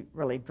any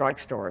really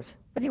drugstores,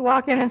 but you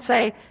walk in and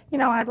say, you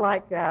know, I'd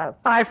like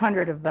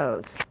 500 of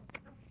those.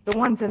 The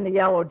ones in the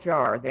yellow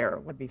jar there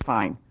would be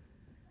fine.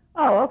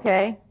 Oh,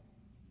 okay.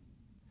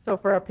 So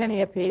for a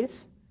penny apiece,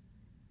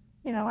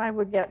 you know, I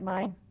would get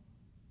my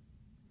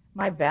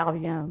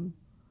Valium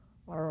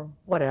or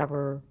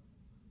whatever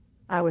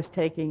I was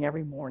taking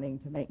every morning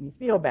to make me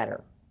feel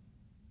better.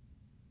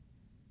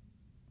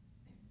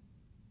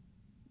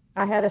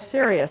 I had a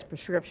serious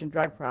prescription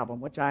drug problem,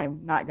 which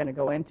I'm not going to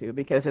go into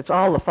because it's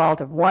all the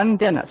fault of one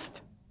dentist.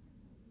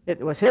 It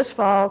was his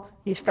fault.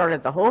 He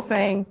started the whole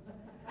thing,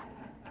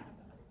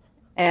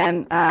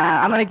 and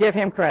I'm going to give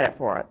him credit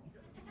for it.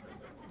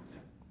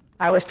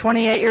 I was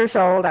 28 years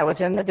old. I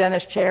was in the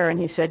dentist chair, and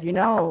he said, you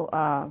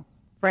know,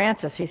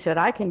 Frances, he said,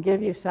 I can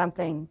give you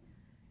something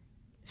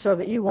so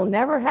that you will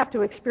never have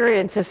to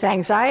experience this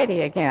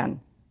anxiety again.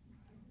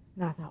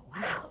 And I thought,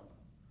 wow.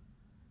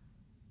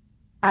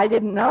 I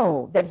didn't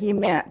know that he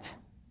meant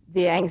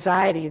the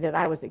anxiety that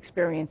I was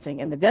experiencing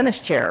in the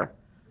dentist chair.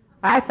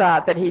 I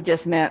thought that he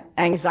just meant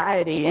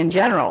anxiety in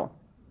general.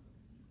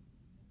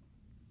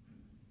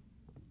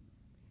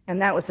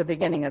 And that was the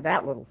beginning of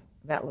that little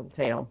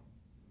tale.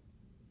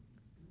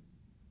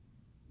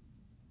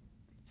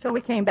 So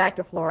we came back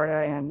to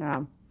Florida,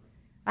 and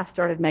I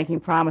started making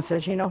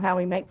promises. You know how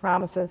we make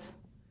promises?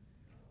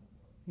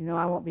 You know,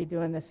 I won't be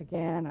doing this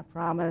again, I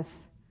promise.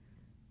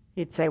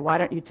 He'd say, why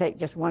don't you take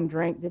just one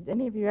drink? Did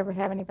any of you ever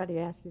have anybody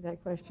ask you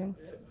that question?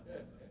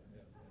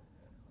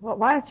 Well,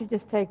 why don't you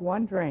just take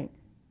one drink?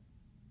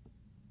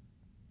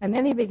 And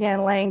then he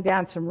began laying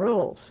down some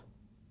rules.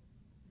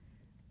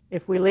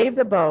 If we leave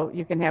the boat,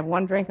 you can have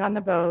one drink on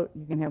the boat,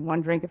 you can have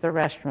one drink at the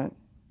restaurant,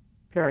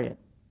 period.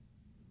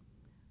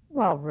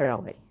 Well,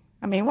 really?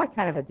 I mean, what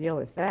kind of a deal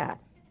is that?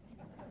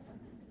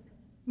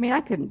 I mean, I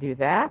couldn't do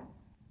that.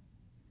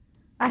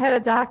 I had a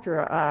doctor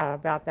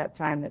about that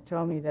time that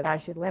told me that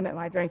I should limit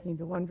my drinking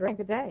to one drink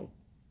a day.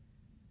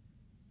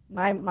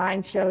 My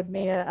mind showed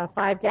me a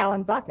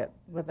 5-gallon bucket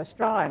with a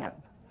straw in it.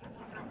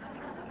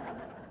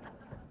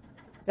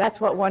 That's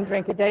what one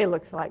drink a day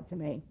looks like to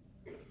me.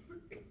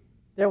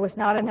 There was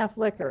not enough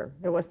liquor.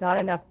 There was not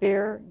enough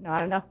beer,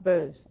 not enough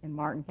booze in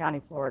Martin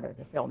County, Florida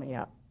to fill me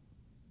up.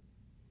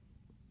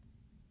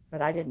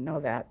 But I didn't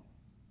know that.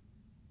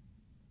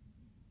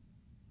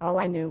 All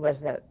I knew was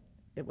that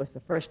it was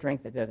the first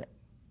drink that did it.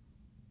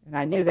 And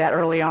I knew that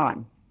early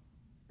on.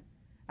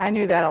 I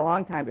knew that a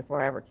long time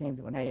before I ever came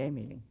to an AA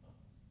meeting.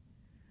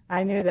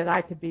 I knew that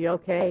I could be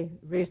okay,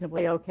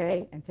 reasonably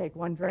okay, and take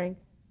one drink.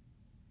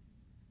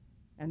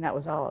 And that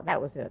was all.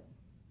 That was it.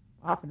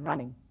 Off and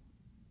running.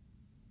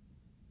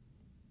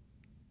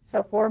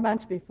 So 4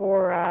 months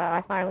before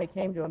I finally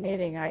came to a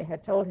meeting, I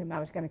had told him I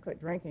was going to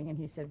quit drinking, and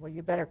he said, well,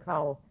 you better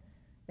call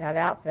that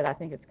outfit. I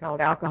think it's called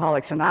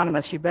Alcoholics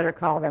Anonymous. You better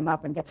call them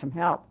up and get some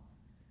help.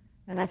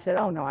 And I said,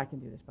 oh, no, I can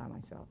do this by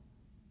myself.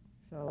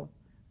 So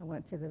I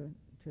went to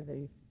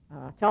the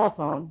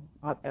telephone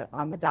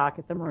on the dock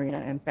at the marina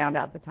and found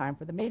out the time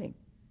for the meeting.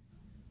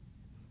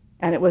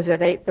 And it was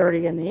at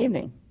 8:30 in the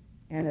evening.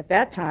 And at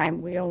that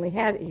time, we only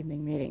had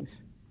evening meetings.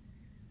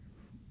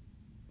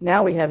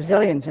 Now we have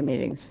zillions of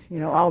meetings,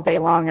 all day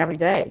long, every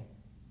day.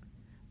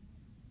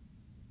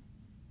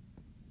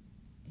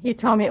 He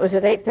told me it was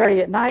at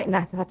 8:30 at night, and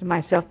I thought to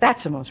myself,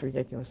 that's the most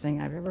ridiculous thing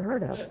I've ever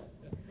heard of.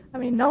 I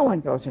mean, no one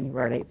goes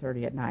anywhere at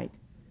 8:30 at night.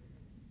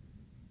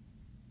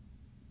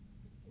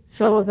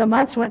 So the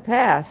months went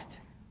past,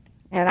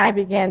 and I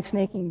began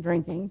sneaking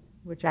drinking,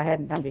 which I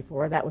hadn't done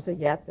before. That was a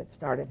yet that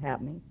started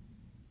happening.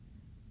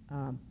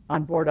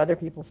 On board other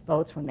people's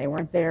boats when they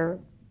weren't there,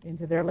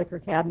 into their liquor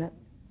cabinet,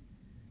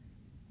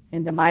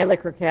 into my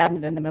liquor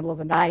cabinet in the middle of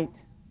the night.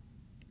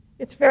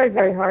 It's very,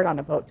 very hard on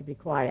a boat to be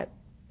quiet.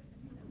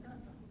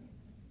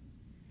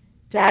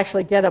 To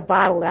actually get a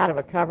bottle out of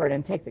a cupboard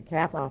and take the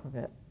cap off of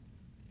it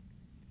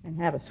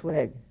and have a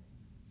swig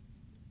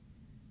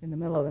in the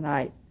middle of the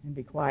night and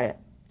be quiet.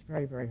 It's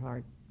very, very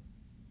hard.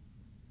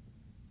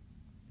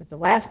 But the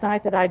last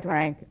night that I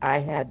drank, I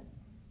had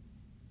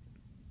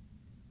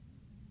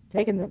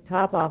taken the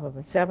top off of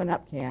a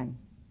 7-Up can.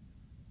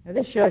 Now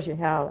this shows you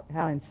how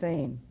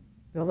insane,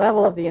 the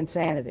level of the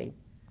insanity.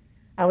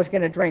 I was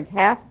going to drink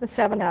half the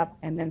 7-Up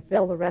and then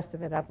fill the rest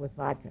of it up with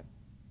vodka.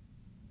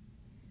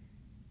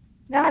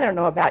 Now, I don't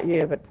know about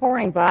you, but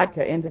pouring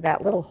vodka into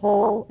that little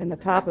hole in the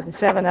top of the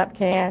 7-Up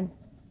can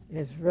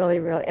is really,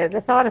 really...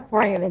 The thought of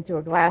pouring it into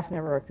a glass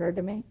never occurred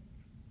to me.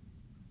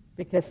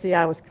 Because, see,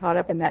 I was caught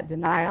up in that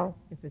denial.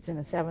 If it's in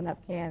a 7-Up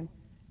can,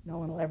 no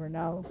one will ever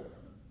know.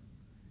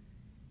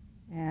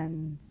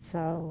 And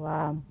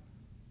so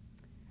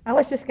I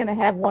was just going to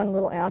have one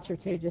little ounce or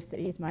two just to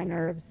ease my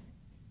nerves.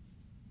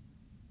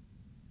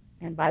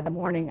 And by the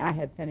morning, I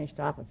had finished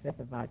off a fifth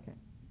of vodka.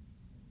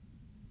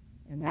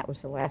 And that was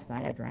the last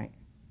night I drank.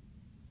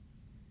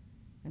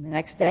 And the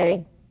next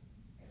day,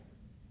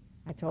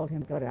 I told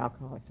him to go to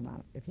Alcoholics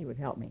Anonymous if he would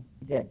help me.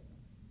 He did.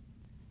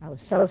 I was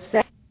so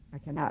sick, I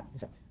cannot.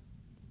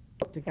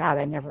 To God,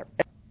 I never,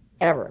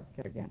 ever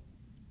get again.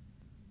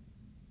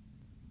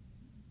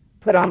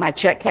 Put on my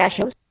check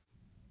cashers.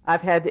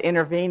 I've had to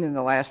intervene in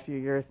the last few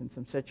years in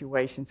some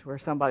situations where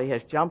somebody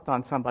has jumped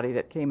on somebody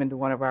that came into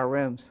one of our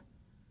rooms.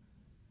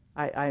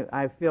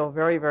 I feel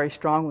very, very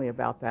strongly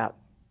about that.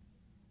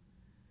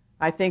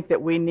 I think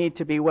that we need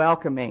to be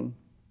welcoming.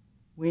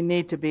 We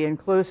need to be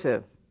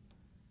inclusive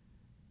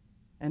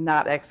and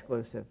not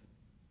exclusive.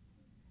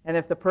 And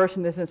if the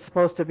person isn't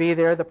supposed to be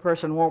there, the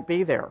person won't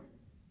be there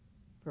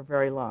for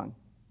very long.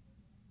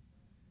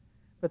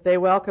 But they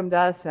welcomed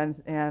us, and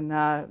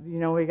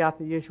we got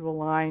the usual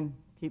line,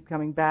 keep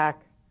coming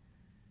back.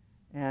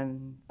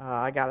 And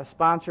I got a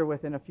sponsor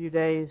within a few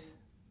days.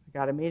 I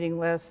got a meeting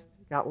list,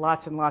 got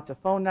lots and lots of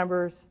phone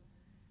numbers,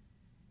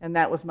 and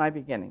that was my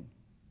beginning.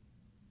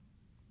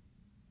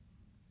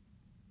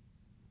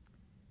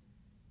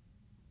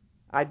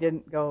 I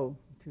didn't go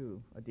to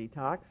a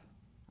detox.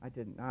 I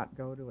did not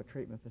go to a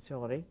treatment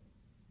facility.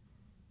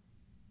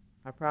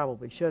 I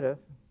probably should have.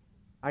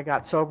 I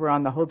got sober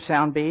on the Hobe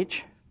Sound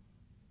Beach,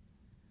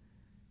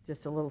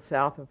 just a little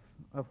south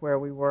of where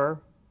we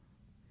were.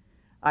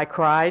 I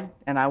cried,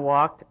 and I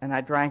walked, and I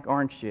drank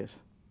orange juice.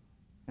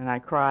 And I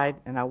cried,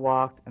 and I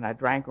walked, and I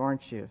drank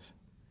orange juice.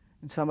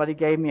 And somebody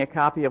gave me a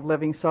copy of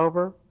Living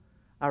Sober.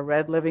 I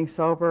read Living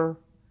Sober.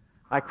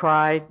 I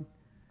cried,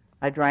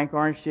 I drank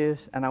orange juice,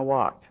 and I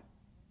walked.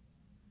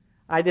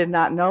 I did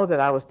not know that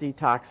I was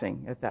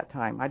detoxing at that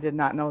time. I did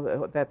not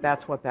know that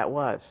that's what that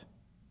was.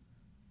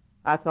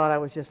 I thought I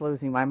was just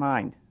losing my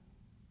mind.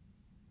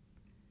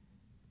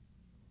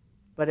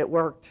 But it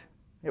worked.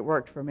 It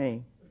worked for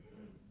me.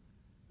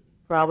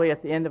 Probably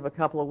at the end of a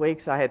couple of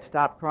weeks, I had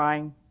stopped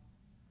crying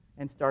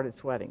and started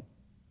sweating.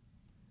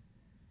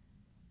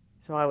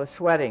 So I was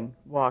sweating,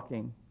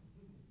 walking,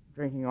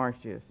 drinking orange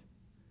juice.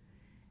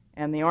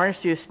 And the orange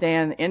juice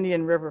stand,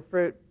 Indian River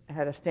Fruit,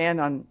 had a stand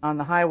on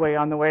the highway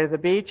on the way to the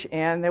beach,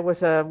 and there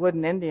was a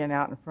wooden Indian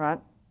out in front.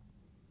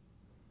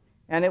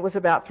 And it was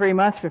about 3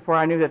 months before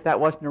I knew that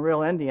wasn't a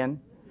real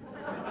Indian.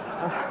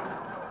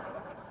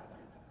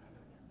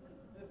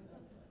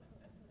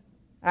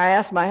 I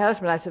asked my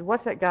husband, I said,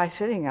 what's that guy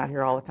sitting out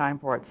here all the time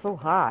for? It's so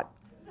hot.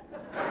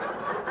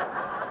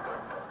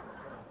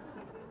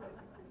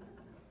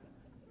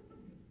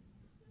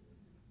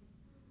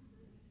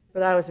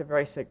 But I was a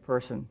very sick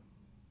person.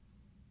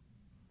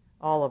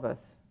 All of us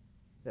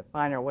that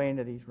find our way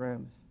into these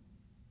rooms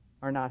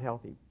are not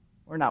healthy.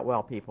 We're not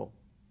well people.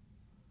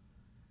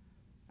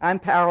 I'm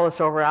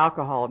powerless over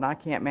alcohol, and I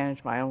can't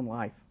manage my own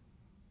life,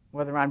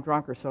 whether I'm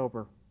drunk or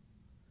sober.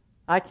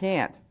 I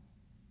can't.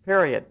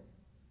 Period.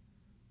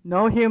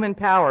 No human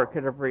power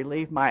could have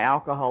relieved my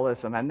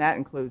alcoholism, and that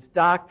includes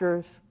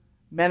doctors,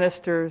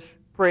 ministers,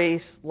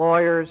 priests,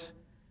 lawyers,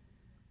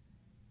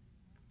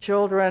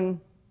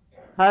 children,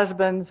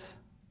 husbands,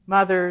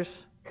 mothers.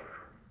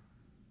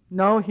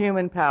 No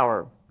human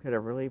power could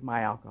have relieved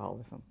my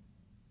alcoholism.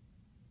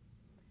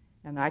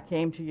 And I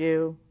came to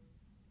you,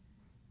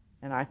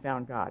 and I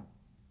found God.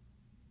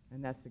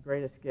 And that's the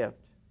greatest gift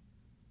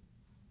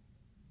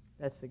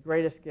That's the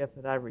greatest gift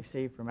that I've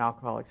received from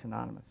Alcoholics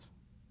Anonymous.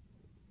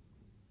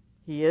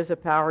 He is a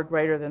power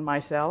greater than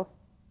myself,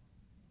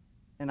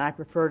 and I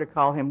prefer to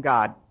call him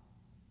God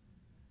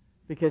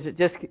because it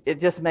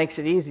just makes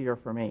it easier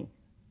for me.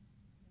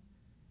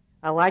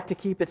 I like to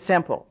keep it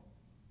simple.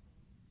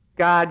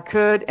 God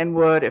could and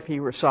would if he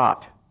were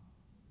sought.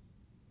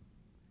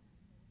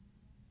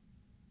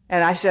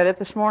 And I said it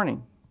this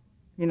morning.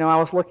 You know, I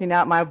was looking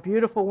out my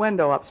beautiful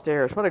window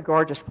upstairs. What a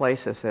gorgeous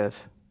place this is.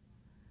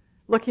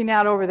 Looking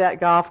out over that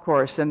golf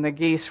course, and the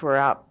geese were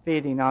out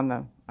feeding on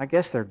the, I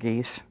guess they're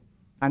geese.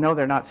 I know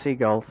they're not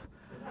seagulls.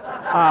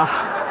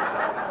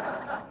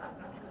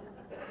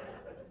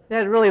 They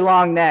had really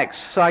long necks,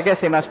 so I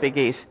guess they must be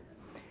geese.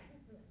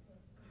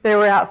 They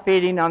were out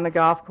feeding on the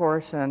golf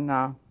course,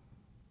 and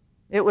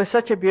it was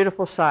such a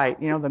beautiful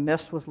sight. You know, the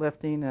mist was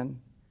lifting, and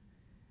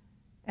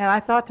I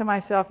thought to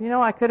myself, you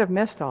know, I could have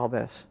missed all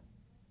this.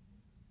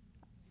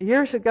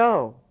 Years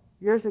ago,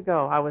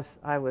 I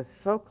was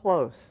so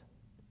close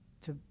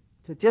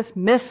to just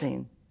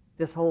missing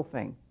this whole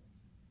thing,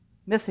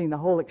 missing the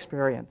whole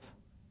experience.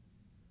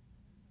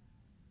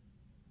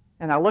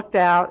 And I looked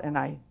out, and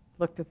I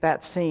looked at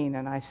that scene,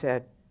 and I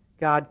said,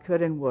 God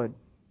could and would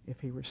if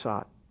he were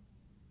sought.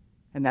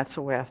 And that's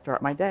the way I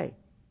start my day.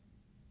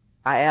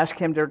 I ask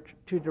him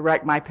to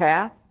direct my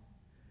path.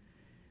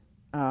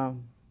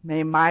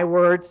 May my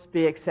words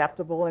be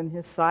acceptable in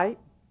his sight.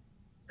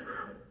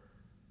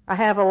 I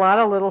have a lot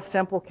of little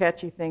simple,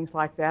 catchy things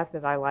like that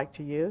I like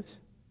to use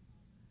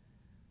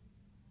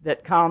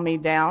that calm me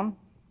down.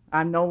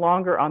 I'm no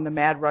longer on the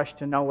mad rush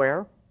to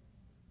nowhere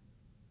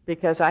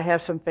because I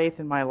have some faith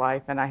in my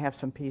life and I have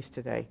some peace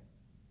today.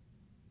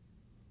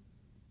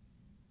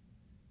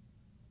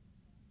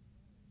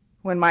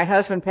 When my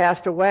husband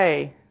passed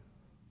away,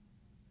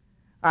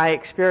 I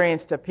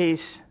experienced a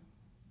peace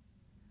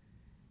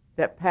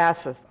that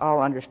passeth all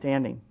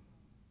understanding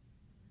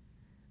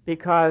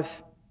because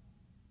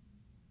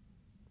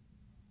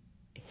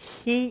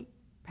he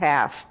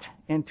passed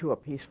into a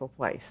peaceful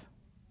place.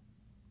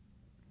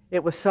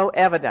 It was so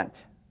evident.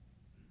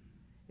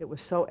 It was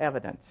so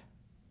evident.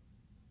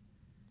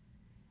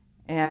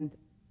 And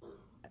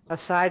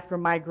aside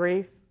from my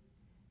grief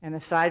and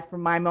aside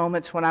from my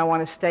moments when I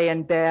want to stay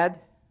in bed,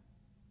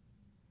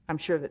 I'm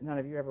sure that none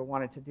of you ever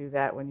wanted to do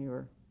that when you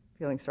were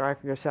feeling sorry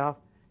for yourself.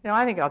 You know,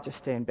 I think I'll just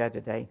stay in bed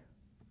today.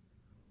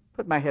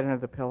 Put my head under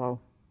the pillow.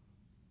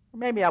 Or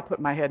maybe I'll put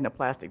my head in a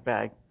plastic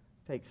bag.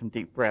 Take some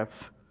deep breaths.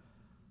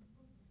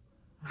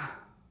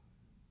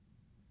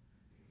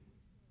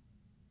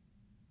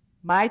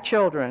 My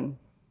children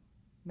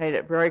made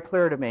it very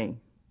clear to me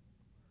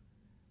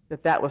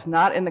that that was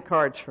not in the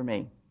cards for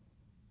me.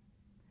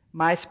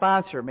 My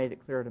sponsor made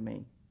it clear to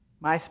me.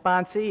 My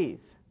sponsees.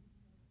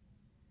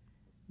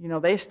 You know,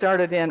 they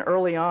started in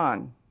early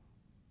on,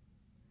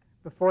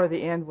 before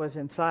the end was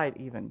in sight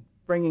even,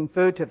 bringing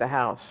food to the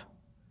house,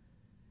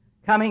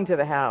 coming to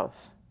the house,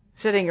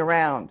 sitting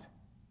around,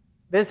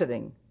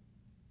 visiting,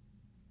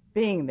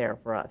 being there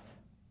for us.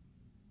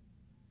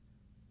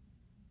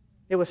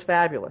 It was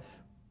fabulous.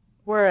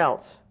 Where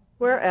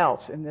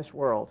else in this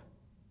world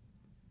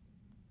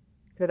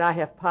could I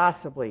have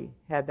possibly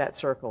had that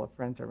circle of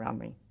friends around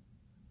me?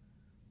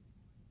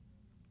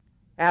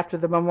 After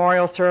the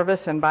memorial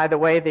service, and by the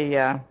way,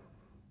 the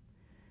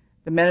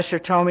minister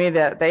told me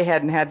that they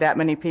hadn't had that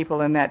many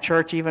people in that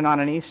church even on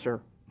an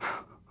Easter.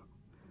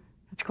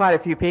 It's quite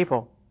a few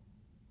people.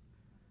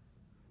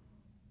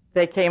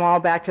 They came all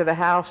back to the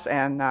house,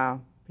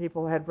 and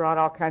people had brought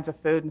all kinds of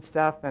food and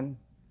stuff, and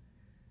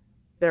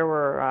there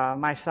were,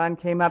 my son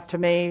came up to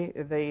me,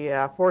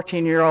 the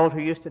 14-year-old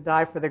who used to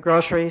die for the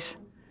groceries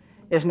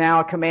is now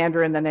a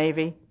commander in the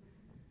Navy.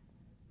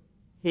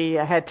 He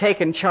had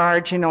taken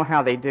charge. You know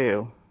how they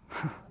do.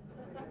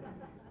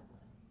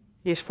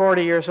 He's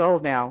 40 years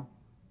old now,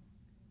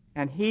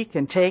 and he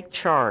can take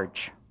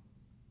charge.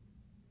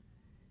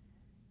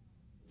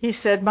 He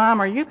said,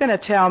 Mom, are you going to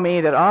tell me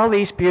that all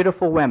these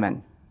beautiful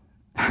women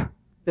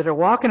that are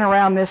walking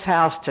around this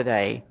house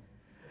today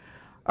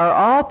are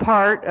all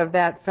part of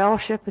that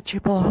fellowship that you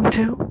belong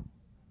to?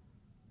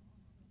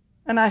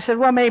 And I said,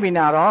 well, maybe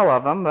not all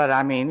of them, but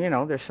I mean, you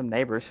know, there's some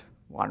neighbors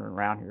wandering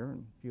around here and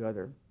a few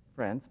other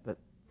friends, but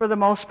for the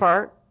most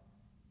part,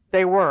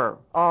 they were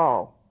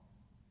all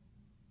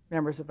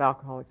members of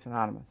Alcoholics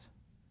Anonymous.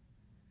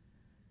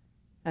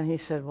 And he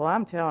said, well,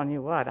 I'm telling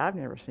you what, I've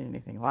never seen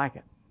anything like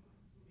it.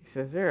 He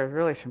says, there are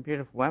really some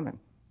beautiful women.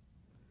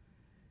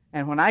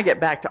 And when I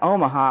get back to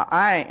Omaha,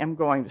 I am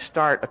going to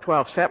start a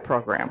 12-step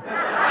program.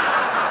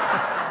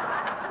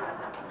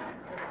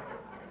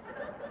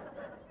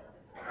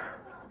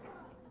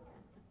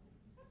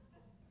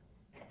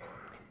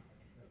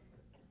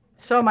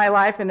 So my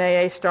life in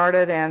AA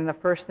started, and the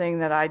first thing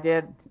that I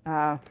did,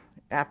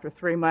 after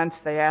 3 months,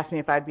 they asked me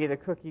if I'd be the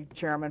cookie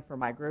chairman for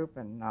my group,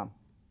 and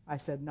I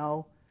said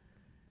no.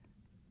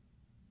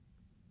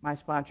 My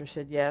sponsor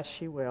said, yes,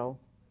 she will.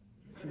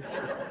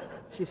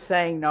 She's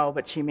saying no,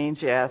 but she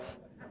means yes.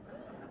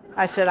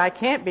 I said, I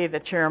can't be the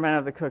chairman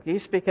of the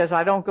cookies because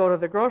I don't go to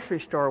the grocery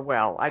store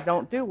well. I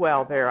don't do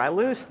well there. I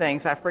lose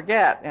things, I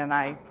forget, and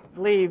I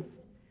leave.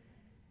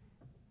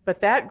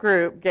 But that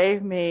group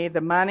gave me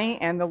the money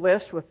and the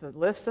list with the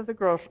list of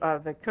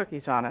the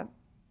cookies on it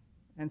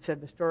and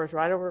said, the store is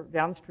right over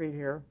down the street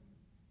here.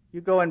 You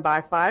go and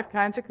buy 5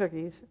 kinds of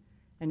cookies,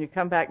 and you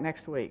come back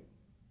next week.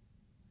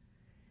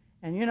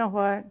 And you know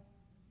what?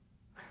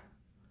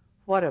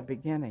 What a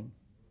beginning.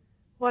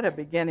 What a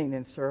beginning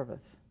in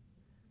service.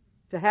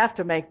 To have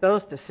to make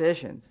those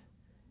decisions.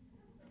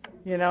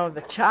 You know,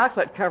 the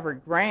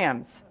chocolate-covered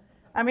grams.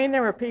 I mean,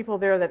 there were people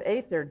there that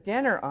ate their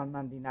dinner on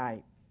Monday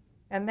night.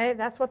 And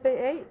that's what they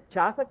ate,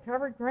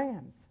 chocolate-covered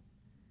grams.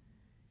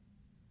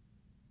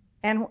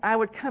 And I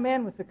would come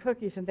in with the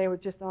cookies, and they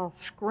would just all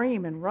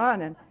scream and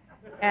run.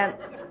 And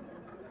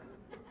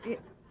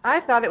I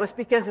thought it was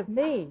because of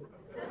me.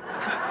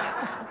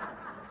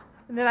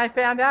 And then I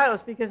found out it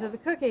was because of the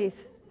cookies.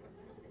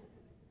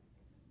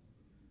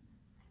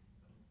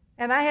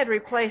 And I had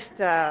replaced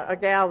a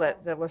gal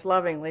that was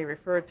lovingly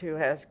referred to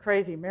as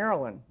Crazy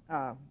Marilyn.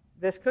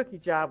 This cookie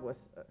job was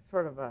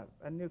sort of a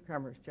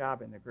newcomer's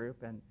job in the group.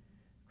 And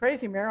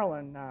Crazy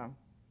Marilyn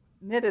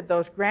knitted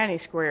those granny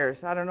squares.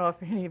 I don't know if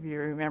any of you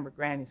remember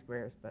granny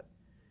squares, but,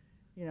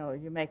 you know,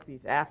 you make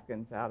these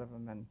Afghans out of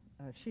them. And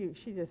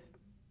she just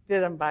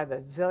did them by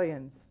the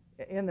zillions.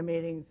 In the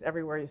meetings,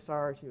 everywhere you saw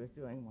her, she was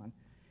doing one.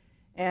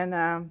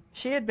 And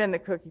she had been the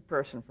cookie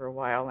person for a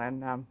while,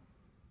 and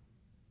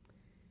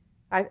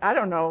I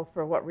don't know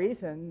for what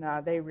reason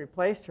they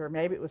replaced her.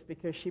 Maybe it was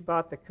because she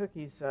bought the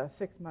cookies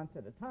 6 months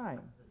at a time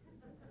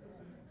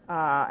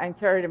and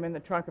carried them in the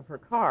trunk of her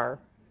car.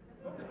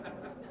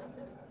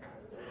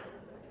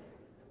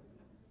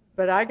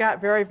 But I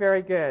got very,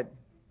 very good.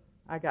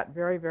 I got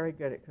very, very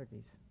good at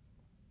cookies.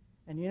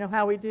 And you know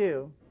how we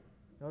do.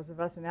 Those of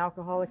us in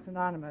Alcoholics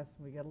Anonymous,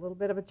 we get a little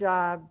bit of a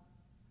job.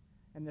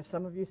 And there's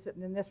some of you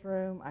sitting in this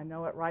room. I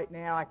know it right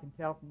now. I can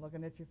tell from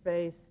looking at your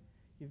face.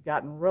 You've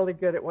gotten really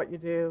good at what you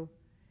do.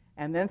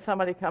 And then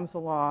somebody comes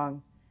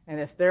along, and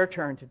it's their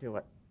turn to do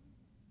it.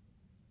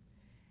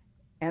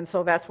 And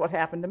so that's what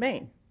happened to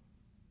me.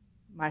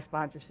 My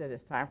sponsor said,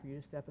 it's time for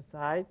you to step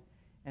aside,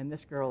 and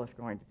this girl is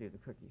going to do the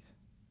cookies.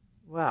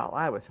 Well,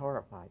 I was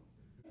horrified.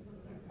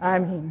 I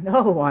mean,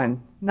 no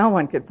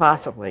one could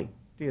possibly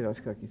do those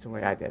cookies the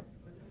way I did.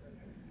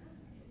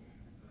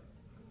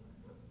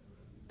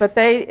 But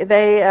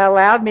they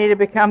allowed me to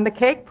become the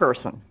cake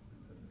person.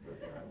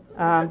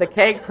 The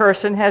cake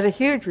person has a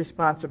huge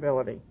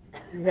responsibility.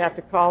 You have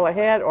to call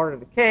ahead, order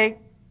the cake,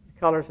 the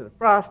colors of the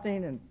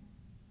frosting, and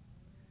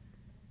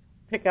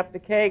pick up the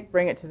cake,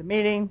 bring it to the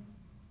meeting.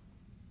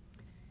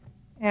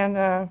 And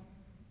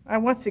I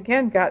once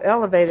again got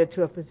elevated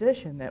to a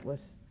position that was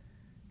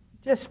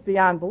just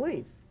beyond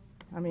belief.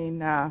 I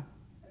mean,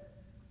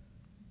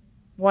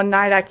 one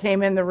night I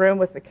came in the room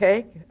with the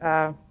cake.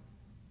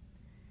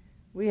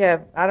 We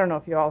have, I don't know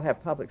if you all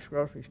have Publix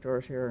grocery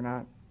stores here or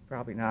not.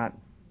 Probably not.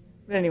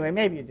 But anyway,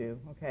 maybe you do.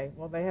 Okay.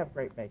 Well, they have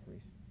great bakeries.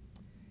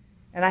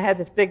 And I had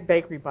this big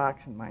bakery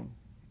box in my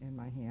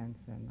hands.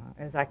 And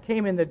as I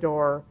came in the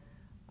door,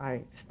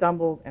 I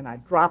stumbled and I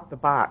dropped the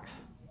box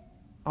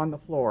on the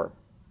floor.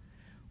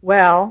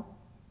 Well,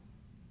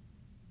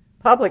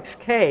 Publix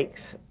cakes,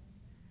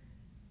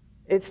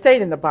 it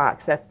stayed in the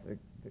box. That's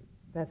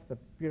the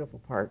beautiful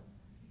part.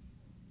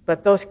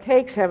 But those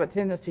cakes have a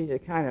tendency to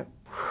kind of,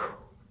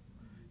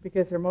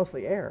 because they're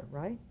mostly air,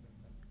 right?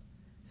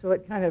 So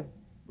it kind of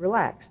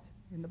relaxed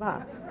in the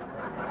box.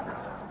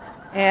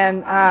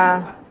 And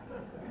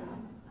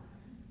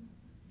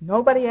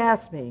nobody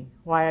asked me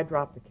why I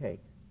dropped the cake.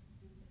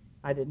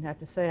 I didn't have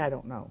to say I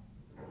don't know.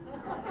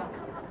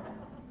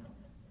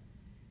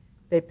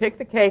 They picked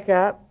the cake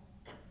up,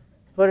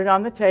 put it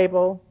on the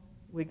table.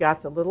 We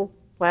got the little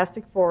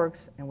plastic forks,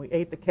 and we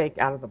ate the cake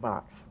out of the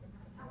box.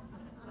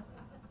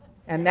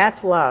 And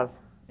that's love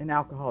in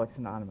Alcoholics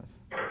Anonymous.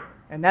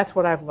 And that's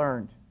what I've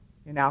learned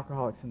in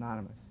Alcoholics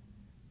Anonymous.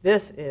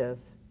 This is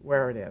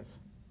where it is.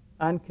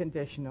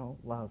 Unconditional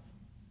love.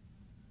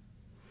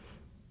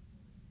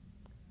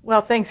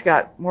 Well, things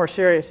got more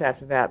serious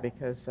after that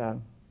because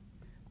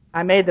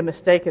I made the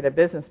mistake at a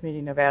business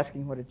meeting of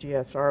asking what a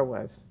GSR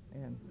was.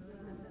 And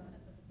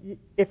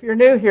if you're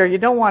new here, you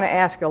don't want to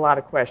ask a lot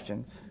of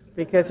questions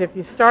because if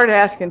you start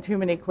asking too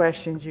many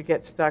questions, you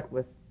get stuck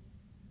with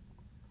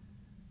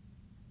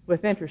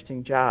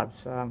interesting jobs.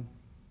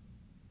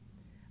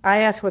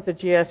 I asked what the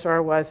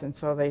GSR was, and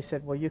so they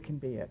said, well, you can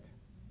be it.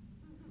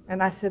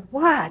 And I said,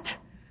 what?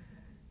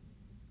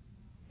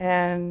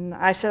 And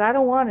I said, I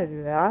don't want to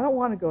do that. I don't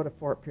want to go to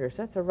Fort Pierce.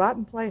 That's a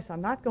rotten place.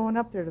 I'm not going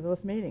up there to those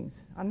meetings.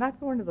 I'm not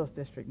going to those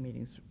district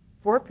meetings.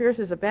 Fort Pierce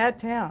is a bad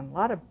town. A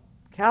lot of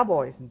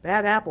cowboys and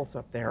bad apples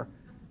up there.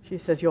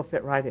 She says, you'll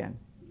fit right in.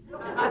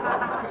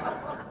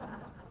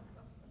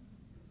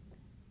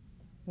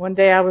 One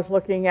day I was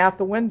looking out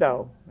the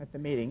window at the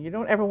meeting. You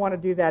don't ever want to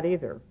do that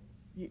either.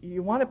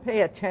 You want to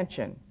pay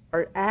attention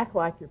or act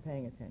like you're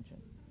paying attention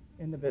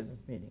in the business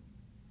meeting.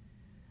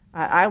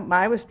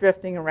 I was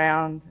drifting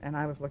around and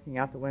I was looking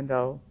out the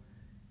window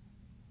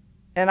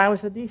And I was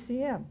a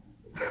DCM.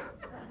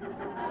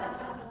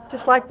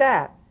 Just like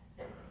that.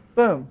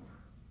 Boom.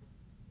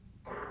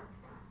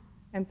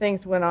 And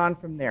things went on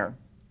from there.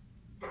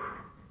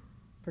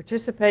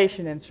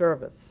 Participation in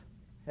service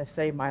has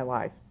saved my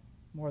life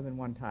more than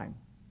one time.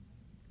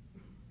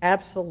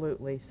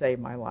 Absolutely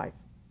saved my life.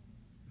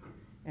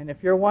 And if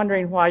you're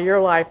wondering why your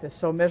life is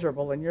so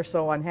miserable and you're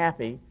so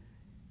unhappy,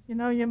 you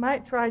know, you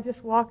might try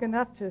just walking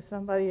up to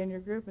somebody in your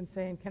group and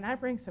saying, "Can I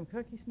bring some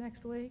cookies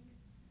next week?"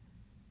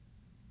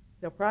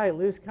 They'll probably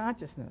lose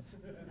consciousness.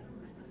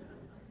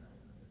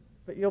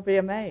 But you'll be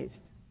amazed.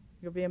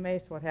 You'll be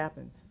amazed what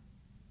happens.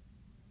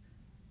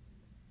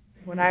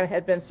 When I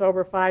had been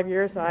sober 5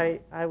 years,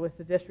 I was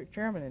the district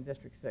chairman in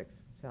District 6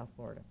 in South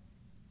Florida.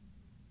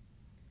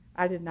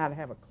 I did not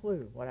have a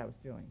clue what I was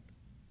doing,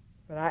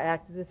 but I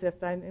acted as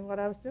if I knew what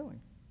I was doing.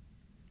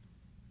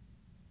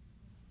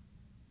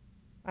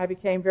 I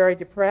became very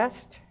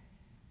depressed.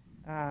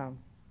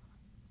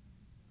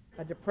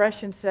 A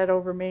depression set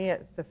over me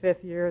at the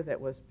 5th year that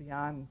was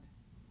beyond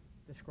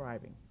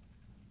describing.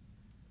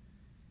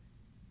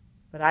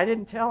 But I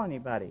didn't tell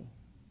anybody.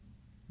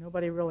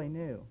 Nobody really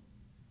knew.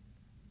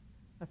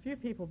 A few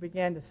people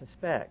began to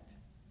suspect.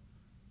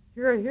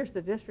 Here's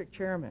the district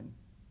chairman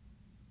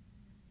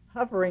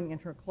hovering in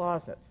her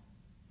closet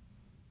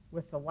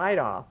with the light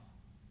off,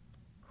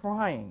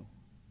 crying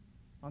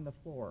on the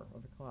floor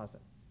of the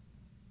closet.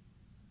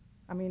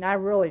 I mean, I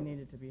really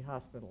needed to be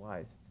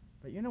hospitalized.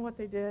 But you know what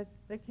they did?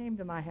 They came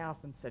to my house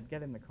and said,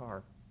 "Get in the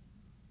car."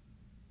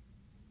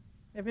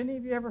 Have any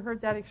of you ever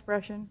heard that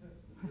expression?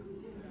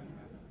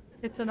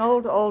 It's an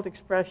old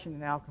expression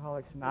in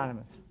Alcoholics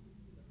Anonymous.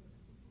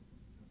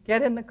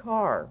 Get in the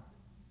car.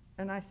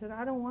 And I said,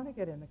 "I don't want to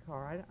get in the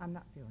car. I'm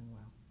not feeling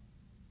well."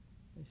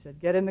 They said,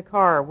 "Get in the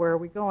car. Where are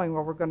we going?"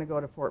 "Well, we're going to go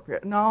to Fort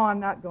Pierce." "No,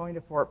 I'm not going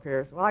to Fort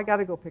Pierce." "Well, I got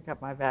to go pick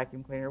up my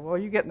vacuum cleaner." "Well,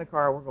 you get in the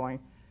car. We're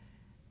going."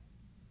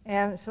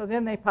 And so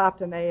then they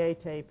popped an AA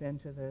tape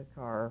into the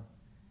car,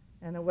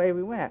 and away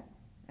we went.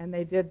 And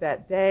they did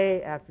that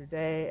day after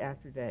day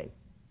after day.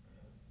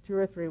 2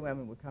 or 3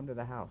 women would come to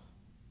the house.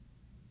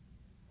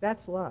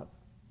 That's love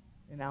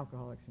in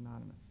Alcoholics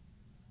Anonymous.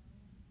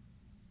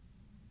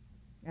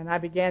 And I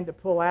began to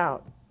pull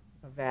out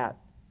of that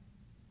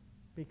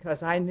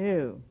because I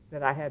knew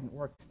that I hadn't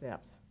worked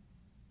steps.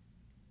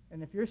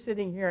 And if you're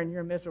sitting here and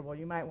you're miserable,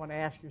 you might want to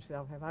ask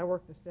yourself, have I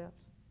worked the steps?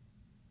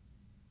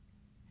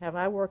 Have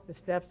I worked the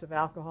steps of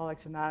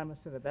Alcoholics Anonymous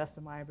to the best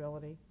of my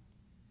ability?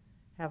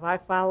 Have I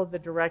followed the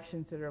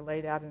directions that are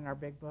laid out in our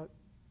big book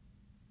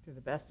to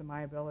the best of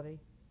my ability?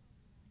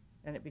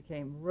 And it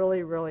became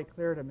really, really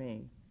clear to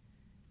me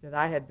that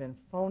I had been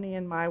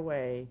phoning my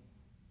way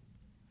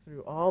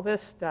through all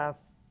this stuff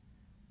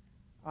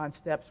on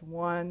steps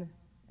 1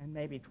 and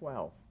maybe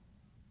 12.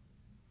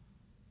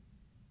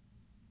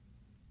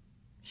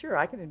 Sure,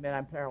 I can admit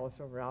I'm powerless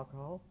over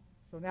alcohol,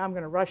 so now I'm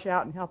going to rush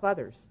out and help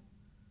others.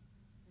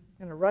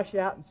 I'm going to rush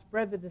out and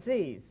spread the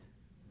disease.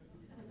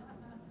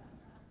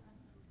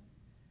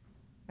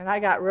 And I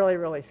got really,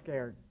 really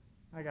scared.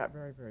 I got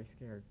very, very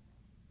scared.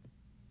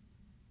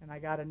 And I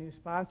got a new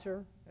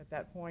sponsor at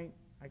that point.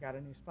 I got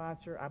a new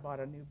sponsor. I bought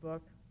a new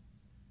book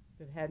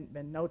that hadn't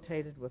been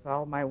notated with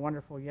all my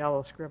wonderful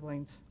yellow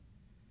scribblings.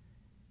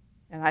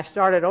 And I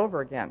started over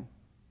again.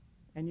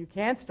 And you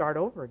can start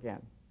over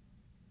again.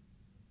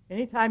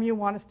 Anytime you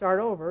want to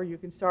start over, you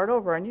can start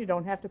over, and you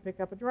don't have to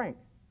pick up a drink.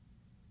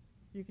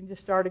 You can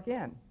just start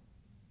again.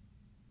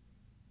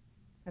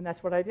 And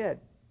that's what I did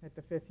at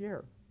the 5th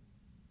year.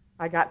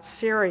 I got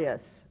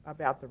serious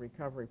about the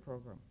recovery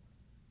program.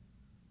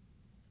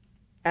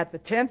 At the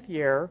 10th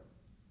year,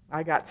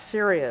 I got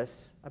serious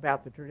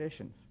about the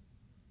traditions.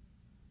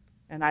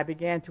 And I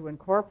began to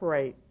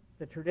incorporate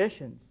the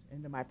traditions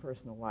into my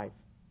personal life.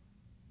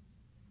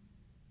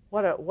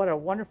 What a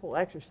wonderful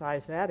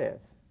exercise that is.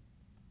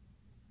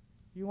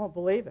 You won't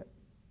believe it.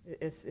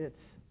 It's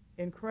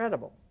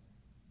incredible.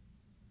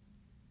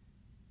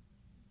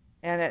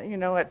 And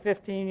at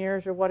 15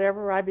 years or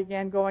whatever, I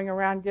began going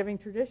around giving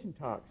tradition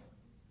talks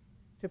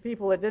to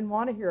people that didn't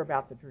want to hear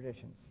about the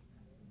traditions.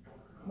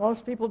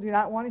 Most people do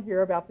not want to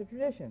hear about the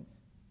traditions.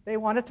 They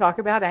want to talk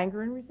about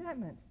anger and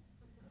resentment.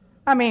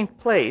 I mean,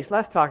 please,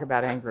 let's talk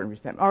about anger and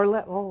resentment.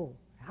 Or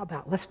how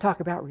about let's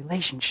talk about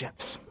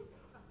relationships?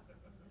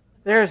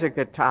 There's a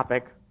good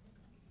topic.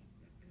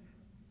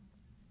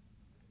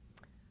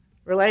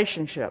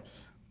 Relationships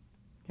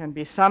can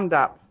be summed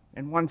up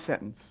in one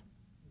sentence.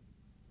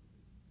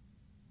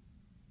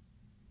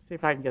 See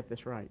if I can get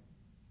this right.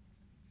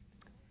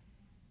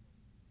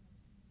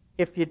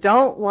 If you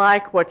don't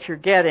like what you're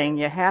getting,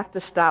 you have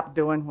to stop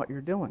doing what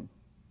you're doing.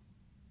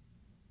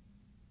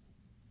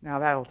 Now,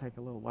 that'll take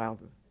a little while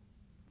to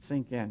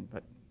sink in,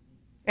 but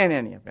in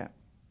any event.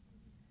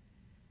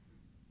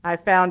 I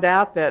found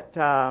out that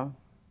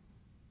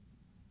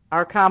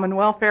our common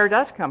welfare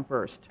does come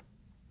first.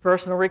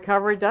 Personal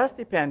recovery does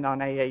depend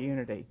on AA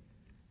unity.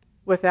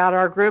 Without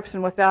our groups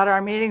and without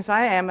our meetings,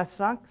 I am a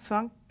sunk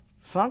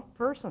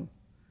person.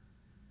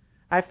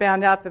 I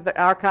found out that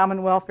our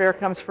common welfare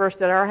comes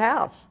first at our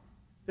house.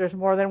 There's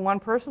more than one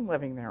person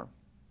living there.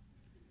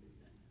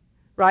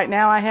 Right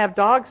now I have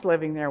dogs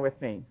living there with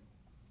me.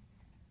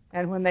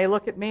 And when they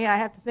look at me, I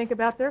have to think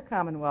about their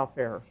common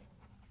welfare.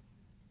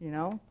 You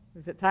know,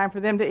 is it time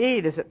for them to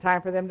eat? Is it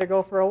time for them to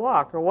go for a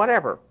walk or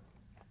whatever?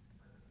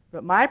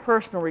 But my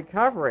personal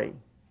recovery,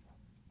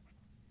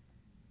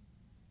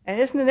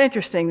 and isn't it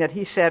interesting that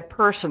he said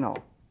personal?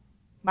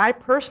 My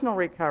personal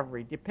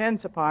recovery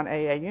depends upon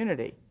AA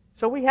unity.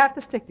 So we have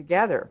to stick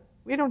together.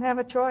 We don't have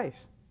a choice.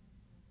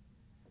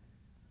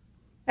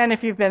 And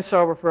if you've been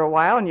sober for a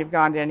while and you've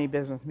gone to any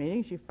business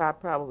meetings, you've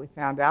probably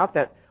found out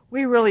that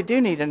we really do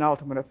need an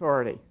ultimate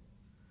authority.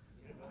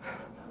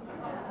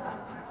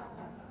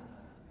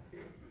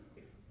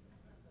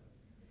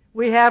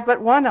 We have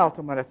but one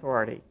ultimate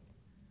authority.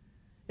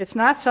 It's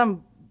not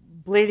some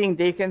bleeding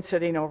deacon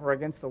sitting over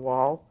against the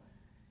wall.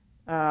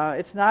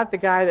 It's not the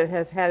guy that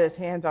has had his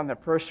hands on the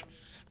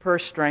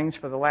purse strings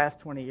for the last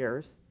 20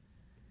 years.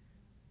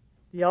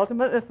 The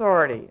ultimate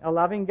authority, a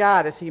loving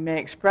God, as He may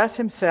express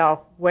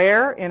Himself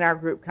where? In our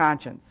group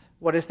conscience.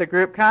 What is the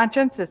group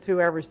conscience? It's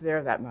whoever's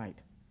there that night.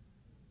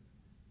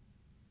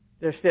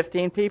 There's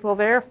 15 people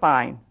there,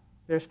 fine.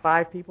 There's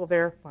 5 people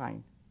there,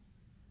 fine.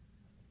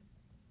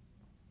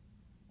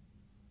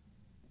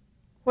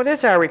 What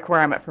is our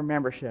requirement for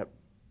membership?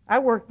 I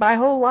worked my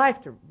whole life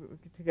to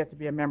get to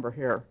be a member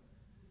here.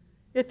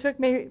 It took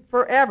me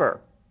forever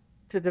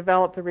to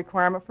develop the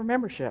requirement for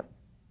membership.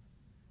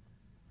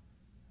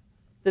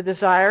 The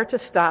desire to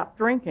stop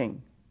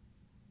drinking.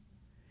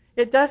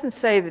 It doesn't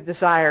say the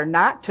desire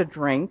not to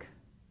drink.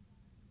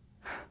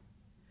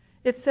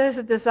 It says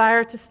the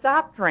desire to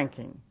stop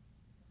drinking.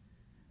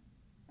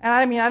 And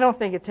I mean, I don't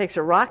think it takes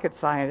a rocket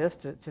scientist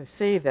to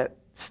see that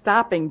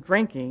stopping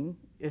drinking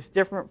is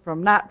different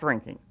from not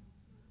drinking.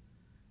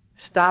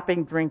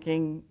 Stopping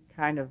drinking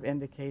kind of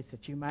indicates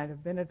that you might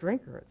have been a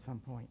drinker at some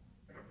point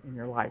in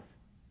your life.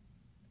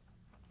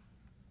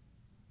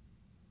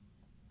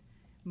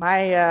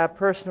 My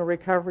personal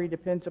recovery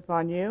depends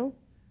upon you.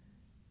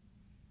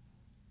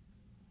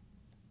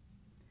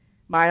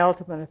 My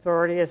ultimate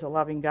authority is a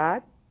loving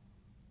God.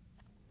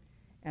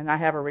 And I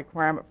have a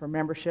requirement for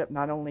membership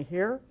not only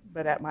here,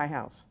 but at my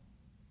house.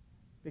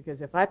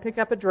 Because if I pick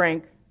up a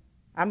drink,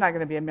 I'm not going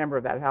to be a member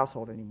of that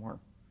household anymore.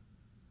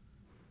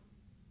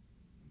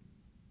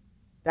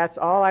 That's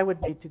all I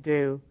would need to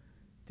do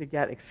to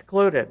get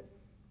excluded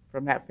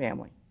from that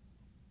family,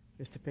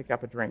 is to pick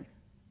up a drink.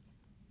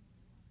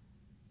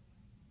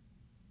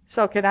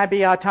 So can I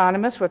be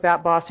autonomous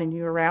without bossing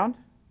you around?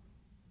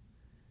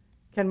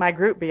 Can my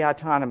group be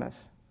autonomous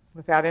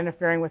without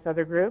interfering with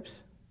other groups?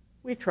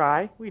 We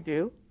try. We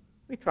do.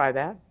 We try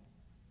that.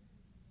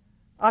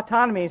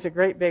 Autonomy is a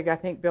great big, I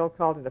think Bill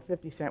called it a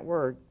 50-cent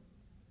word.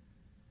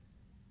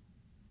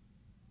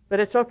 But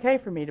it's okay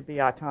for me to be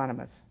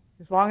autonomous,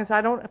 as long as I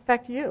don't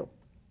affect you.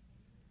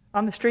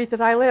 On the street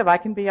that I live, I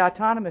can be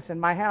autonomous in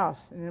my house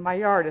and in my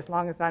yard as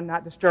long as I'm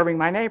not disturbing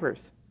my neighbors.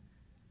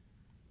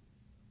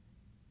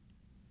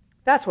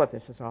 That's what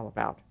this is all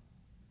about.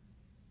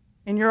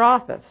 In your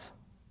office,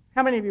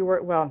 how many of you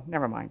work? Well,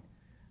 never mind.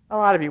 A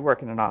lot of you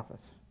work in an office.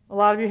 A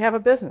lot of you have a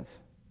business.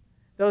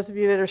 Those of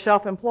you that are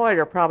self-employed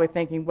are probably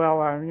thinking,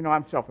 well,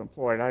 I'm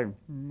self-employed. I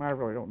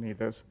really don't need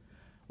this.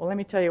 Well, let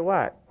me tell you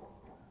what.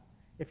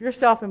 If you're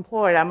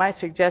self-employed, I might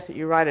suggest that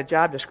you write a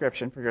job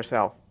description for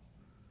yourself.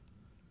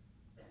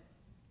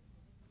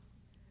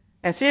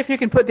 And see if you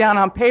can put down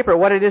on paper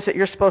what it is that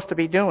you're supposed to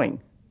be doing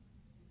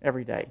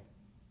every day.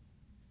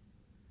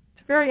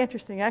 It's a very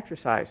interesting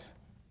exercise.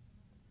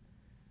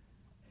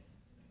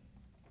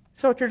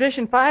 So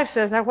Tradition 5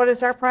 says, now what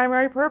is our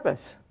primary purpose?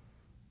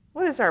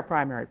 What is our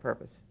primary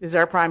purpose? Is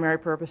our primary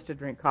purpose to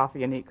drink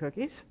coffee and eat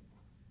cookies?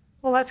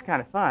 Well, that's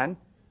kind of fun.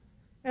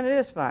 And it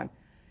is fun.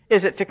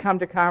 Is it to come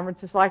to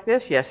conferences like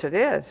this? Yes, it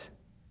is.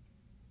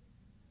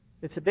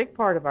 It's a big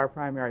part of our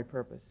primary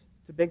purpose.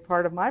 It's a big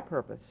part of my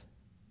purpose.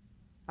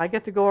 I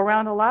get to go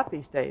around a lot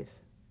these days.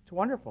 It's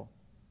wonderful.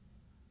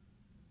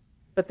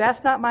 But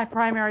that's not my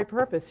primary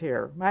purpose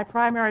here. My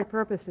primary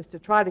purpose is to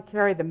try to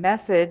carry the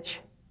message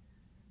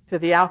to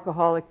the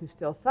alcoholic who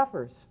still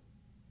suffers.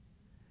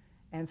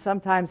 And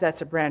sometimes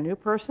that's a brand new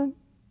person.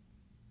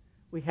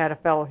 We had a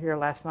fellow here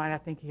last night, I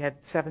think he had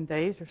 7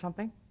 days or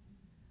something.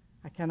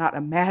 I cannot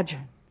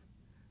imagine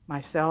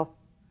myself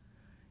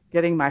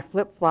getting my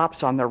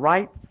flip-flops on the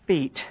right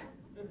feet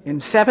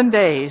in 7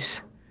 days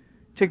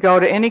to go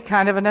to any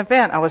kind of an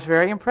event. I was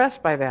very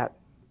impressed by that.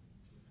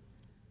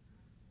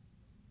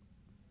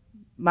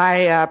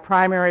 My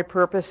primary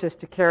purpose is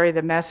to carry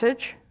the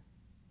message,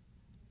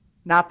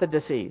 not the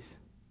disease.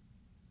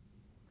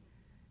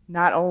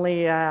 Not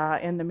only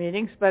in the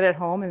meetings, but at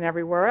home and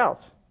everywhere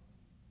else.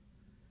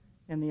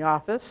 In the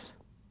office,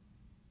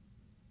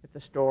 at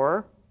the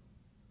store.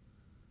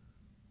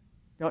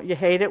 Don't you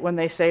hate it when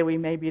they say we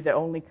may be the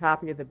only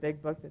copy of the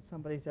big book that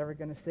somebody's ever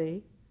going to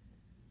see?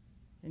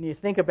 And you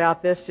think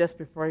about this just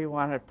before you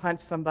want to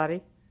punch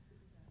somebody.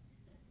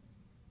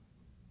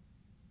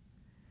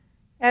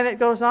 And it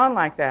goes on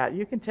like that.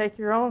 You can take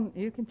your own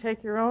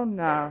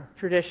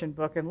tradition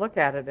book and look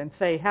at it and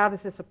say, how does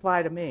this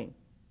apply to me?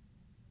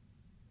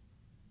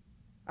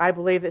 I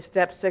believe that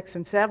steps 6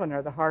 and 7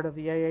 are the heart of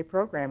the AA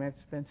program.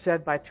 It's been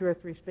said by 2 or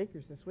 3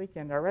 speakers this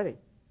weekend already.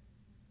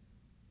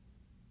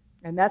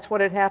 And that's what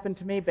had happened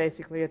to me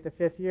basically at the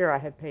 5th year. I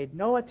had paid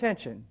no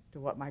attention to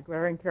what my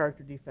glaring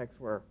character defects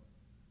were.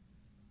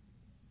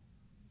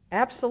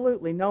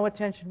 Absolutely no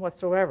attention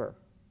whatsoever.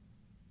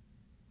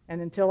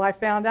 And until I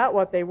found out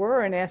what they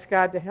were and asked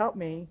God to help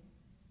me,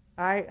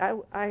 there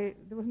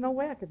was no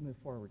way I could move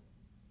forward.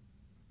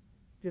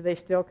 Do they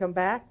still come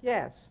back?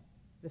 Yes.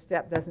 The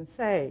step doesn't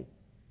say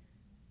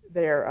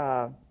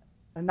they're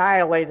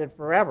annihilated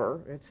forever.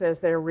 It says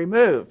they're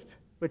removed,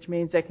 which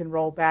means they can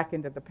roll back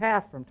into the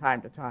path from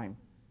time to time.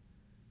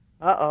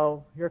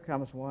 Uh-oh, here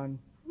comes one.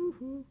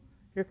 Woo-hoo.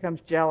 Here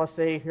comes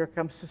jealousy. Here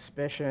comes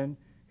suspicion.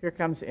 Here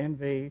comes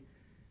envy.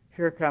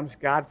 Here comes,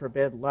 God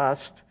forbid,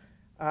 lust.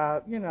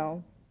 And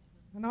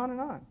on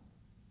and on.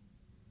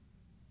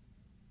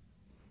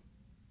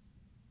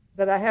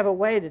 But I have a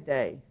way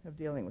today of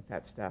dealing with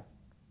that stuff.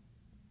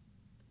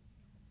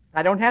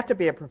 I don't have to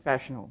be a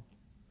professional.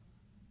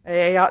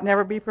 AA ought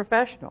never be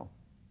professional.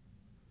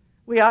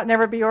 We ought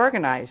never be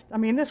organized. I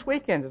mean, this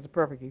weekend is a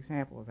perfect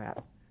example of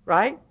that,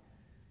 right?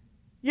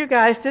 You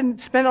guys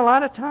didn't spend a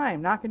lot of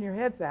time knocking your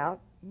heads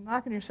out,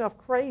 knocking yourself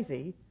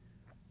crazy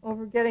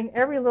over getting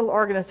every little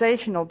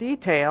organizational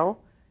detail,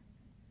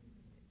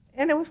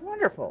 and it was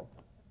wonderful.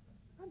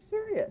 I'm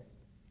serious.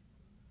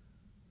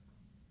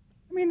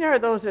 I mean, there are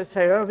those that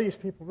say, oh, these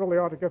people really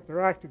ought to get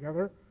their act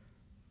together.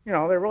 They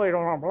really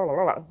don't, blah, blah,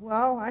 blah.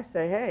 Well, I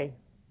say, hey,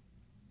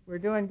 we're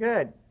doing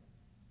good.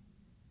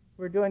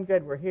 We're doing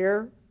good. We're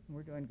here, and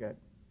we're doing good.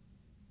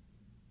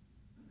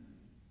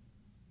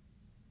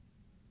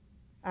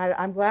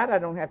 I'm glad I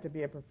don't have to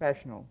be a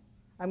professional.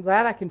 I'm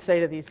glad I can say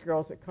to these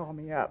girls that call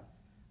me up,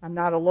 I'm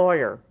not a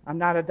lawyer. I'm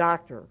not a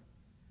doctor.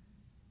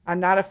 I'm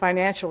not a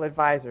financial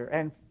advisor.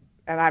 And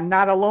I'm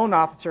not a loan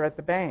officer at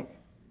the bank.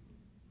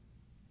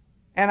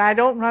 And I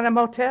don't run a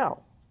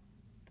motel.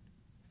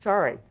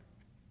 Sorry.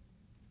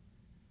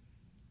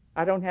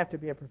 I don't have to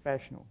be a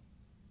professional.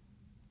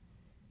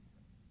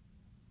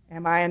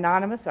 Am I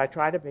anonymous? I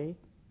try to be.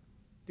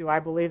 Do I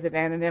believe that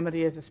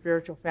anonymity is a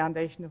spiritual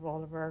foundation of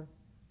all of our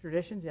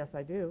traditions? Yes,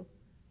 I do.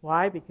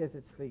 Why? Because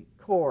it's the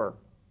core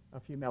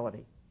of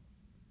humility.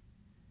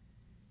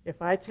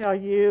 If I tell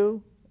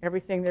you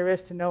everything there is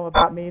to know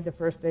about me the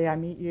first day I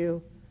meet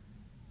you,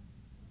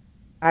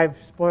 I've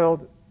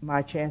spoiled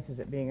my chances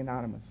at being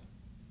anonymous.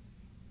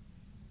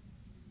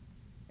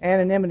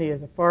 Anonymity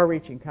is a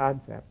far-reaching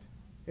concept.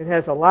 It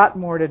has a lot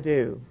more to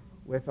do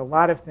with a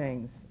lot of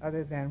things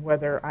other than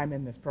whether I'm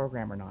in this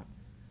program or not,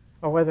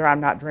 or whether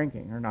I'm not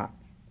drinking or not.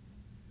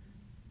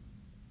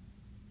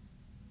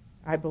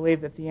 I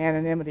believe that the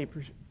anonymity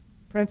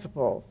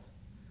principles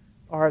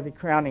are the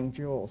crowning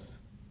jewels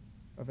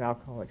of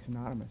Alcoholics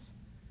Anonymous.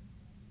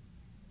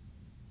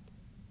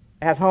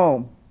 At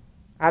home,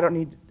 I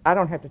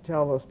don't have to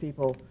tell those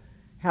people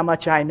how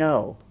much I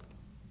know.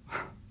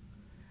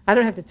 I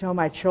don't have to tell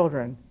my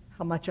children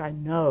how much I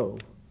know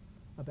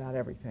about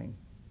everything.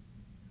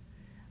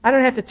 I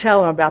don't have to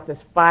tell them about this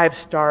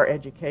 5-star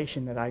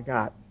education that I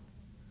got,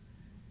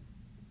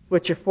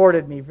 which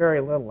afforded me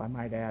very little, I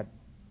might add.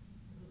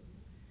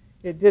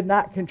 It did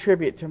not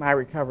contribute to my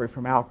recovery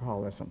from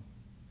alcoholism.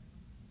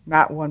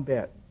 Not one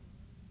bit.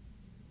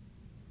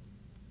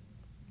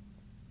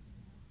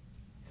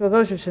 So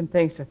those are some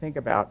things to think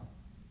about.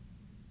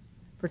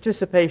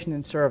 Participation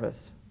in service.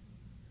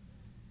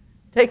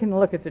 Taking a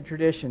look at the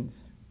traditions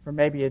from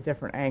maybe a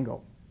different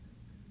angle.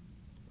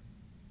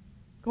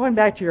 Going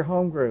back to your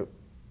home group.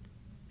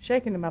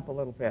 Shaking them up a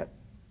little bit.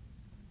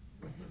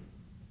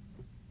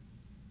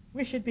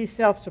 We should be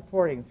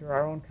self-supporting through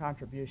our own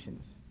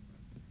contributions.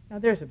 Now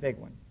there's a big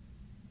one.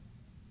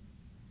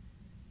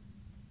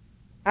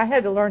 I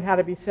had to learn how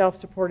to be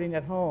self-supporting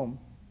at home,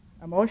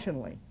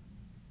 emotionally.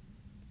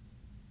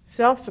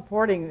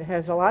 Self-supporting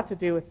has a lot to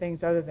do with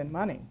things other than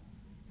money.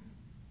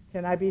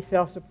 Can I be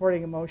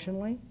self-supporting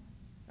emotionally?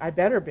 I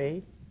better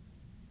be.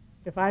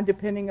 If I'm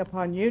depending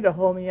upon you to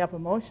hold me up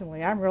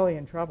emotionally, I'm really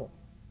in trouble.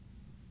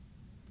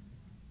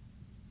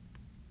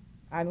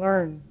 I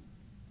learned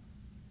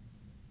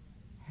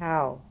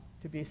how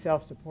to be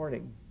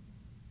self-supporting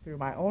through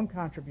my own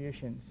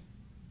contributions.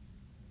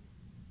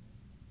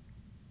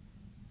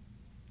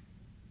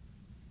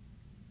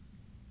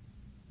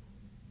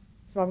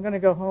 So I'm going to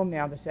go home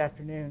now this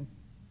afternoon,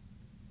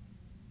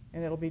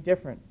 and it'll be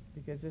different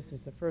because this is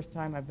the first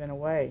time I've been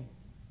away.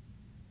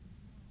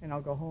 And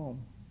I'll go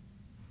home,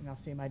 and I'll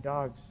see my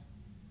dogs,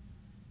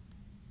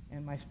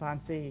 and my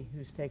sponsee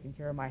who's taking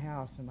care of my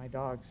house and my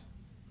dogs.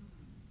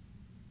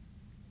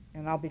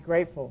 And I'll be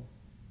grateful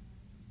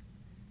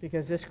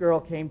because this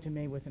girl came to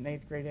me with an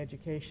 8th grade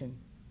education,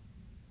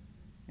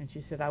 and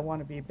she said, I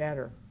want to be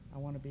better. I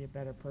want to be a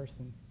better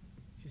person.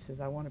 She says,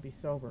 I want to be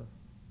sober.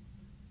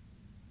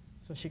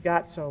 So she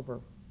got sober,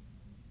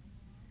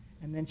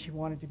 and then she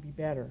wanted to be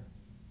better.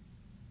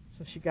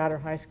 So she got her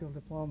high school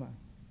diploma,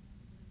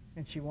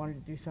 and she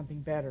wanted to do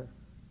something better.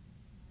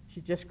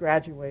 She just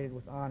graduated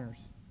with honors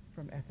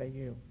from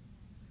FAU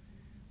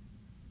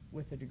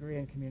with a degree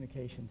in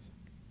communications.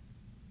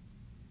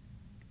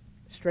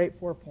 straight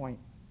 4-point.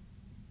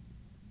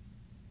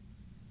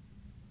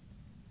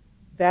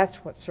 That's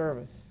what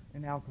service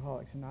in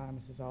Alcoholics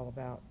Anonymous is all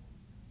about.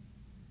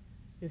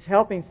 Is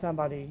helping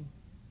somebody,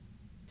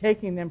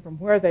 taking them from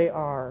where they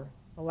are,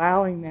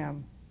 allowing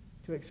them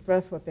to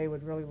express what they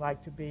would really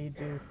like to be,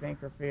 do,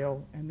 think, or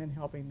feel, and then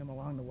helping them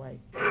along the way.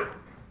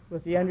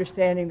 With the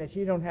understanding that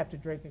you don't have to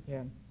drink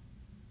again,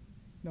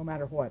 no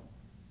matter what.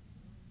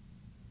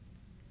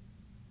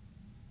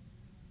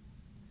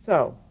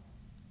 So,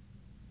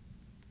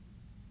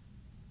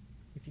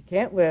 if you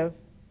can't live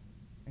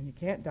and you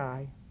can't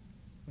die,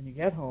 when you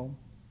get home,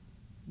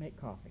 make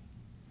coffee.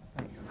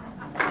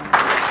 Thanks.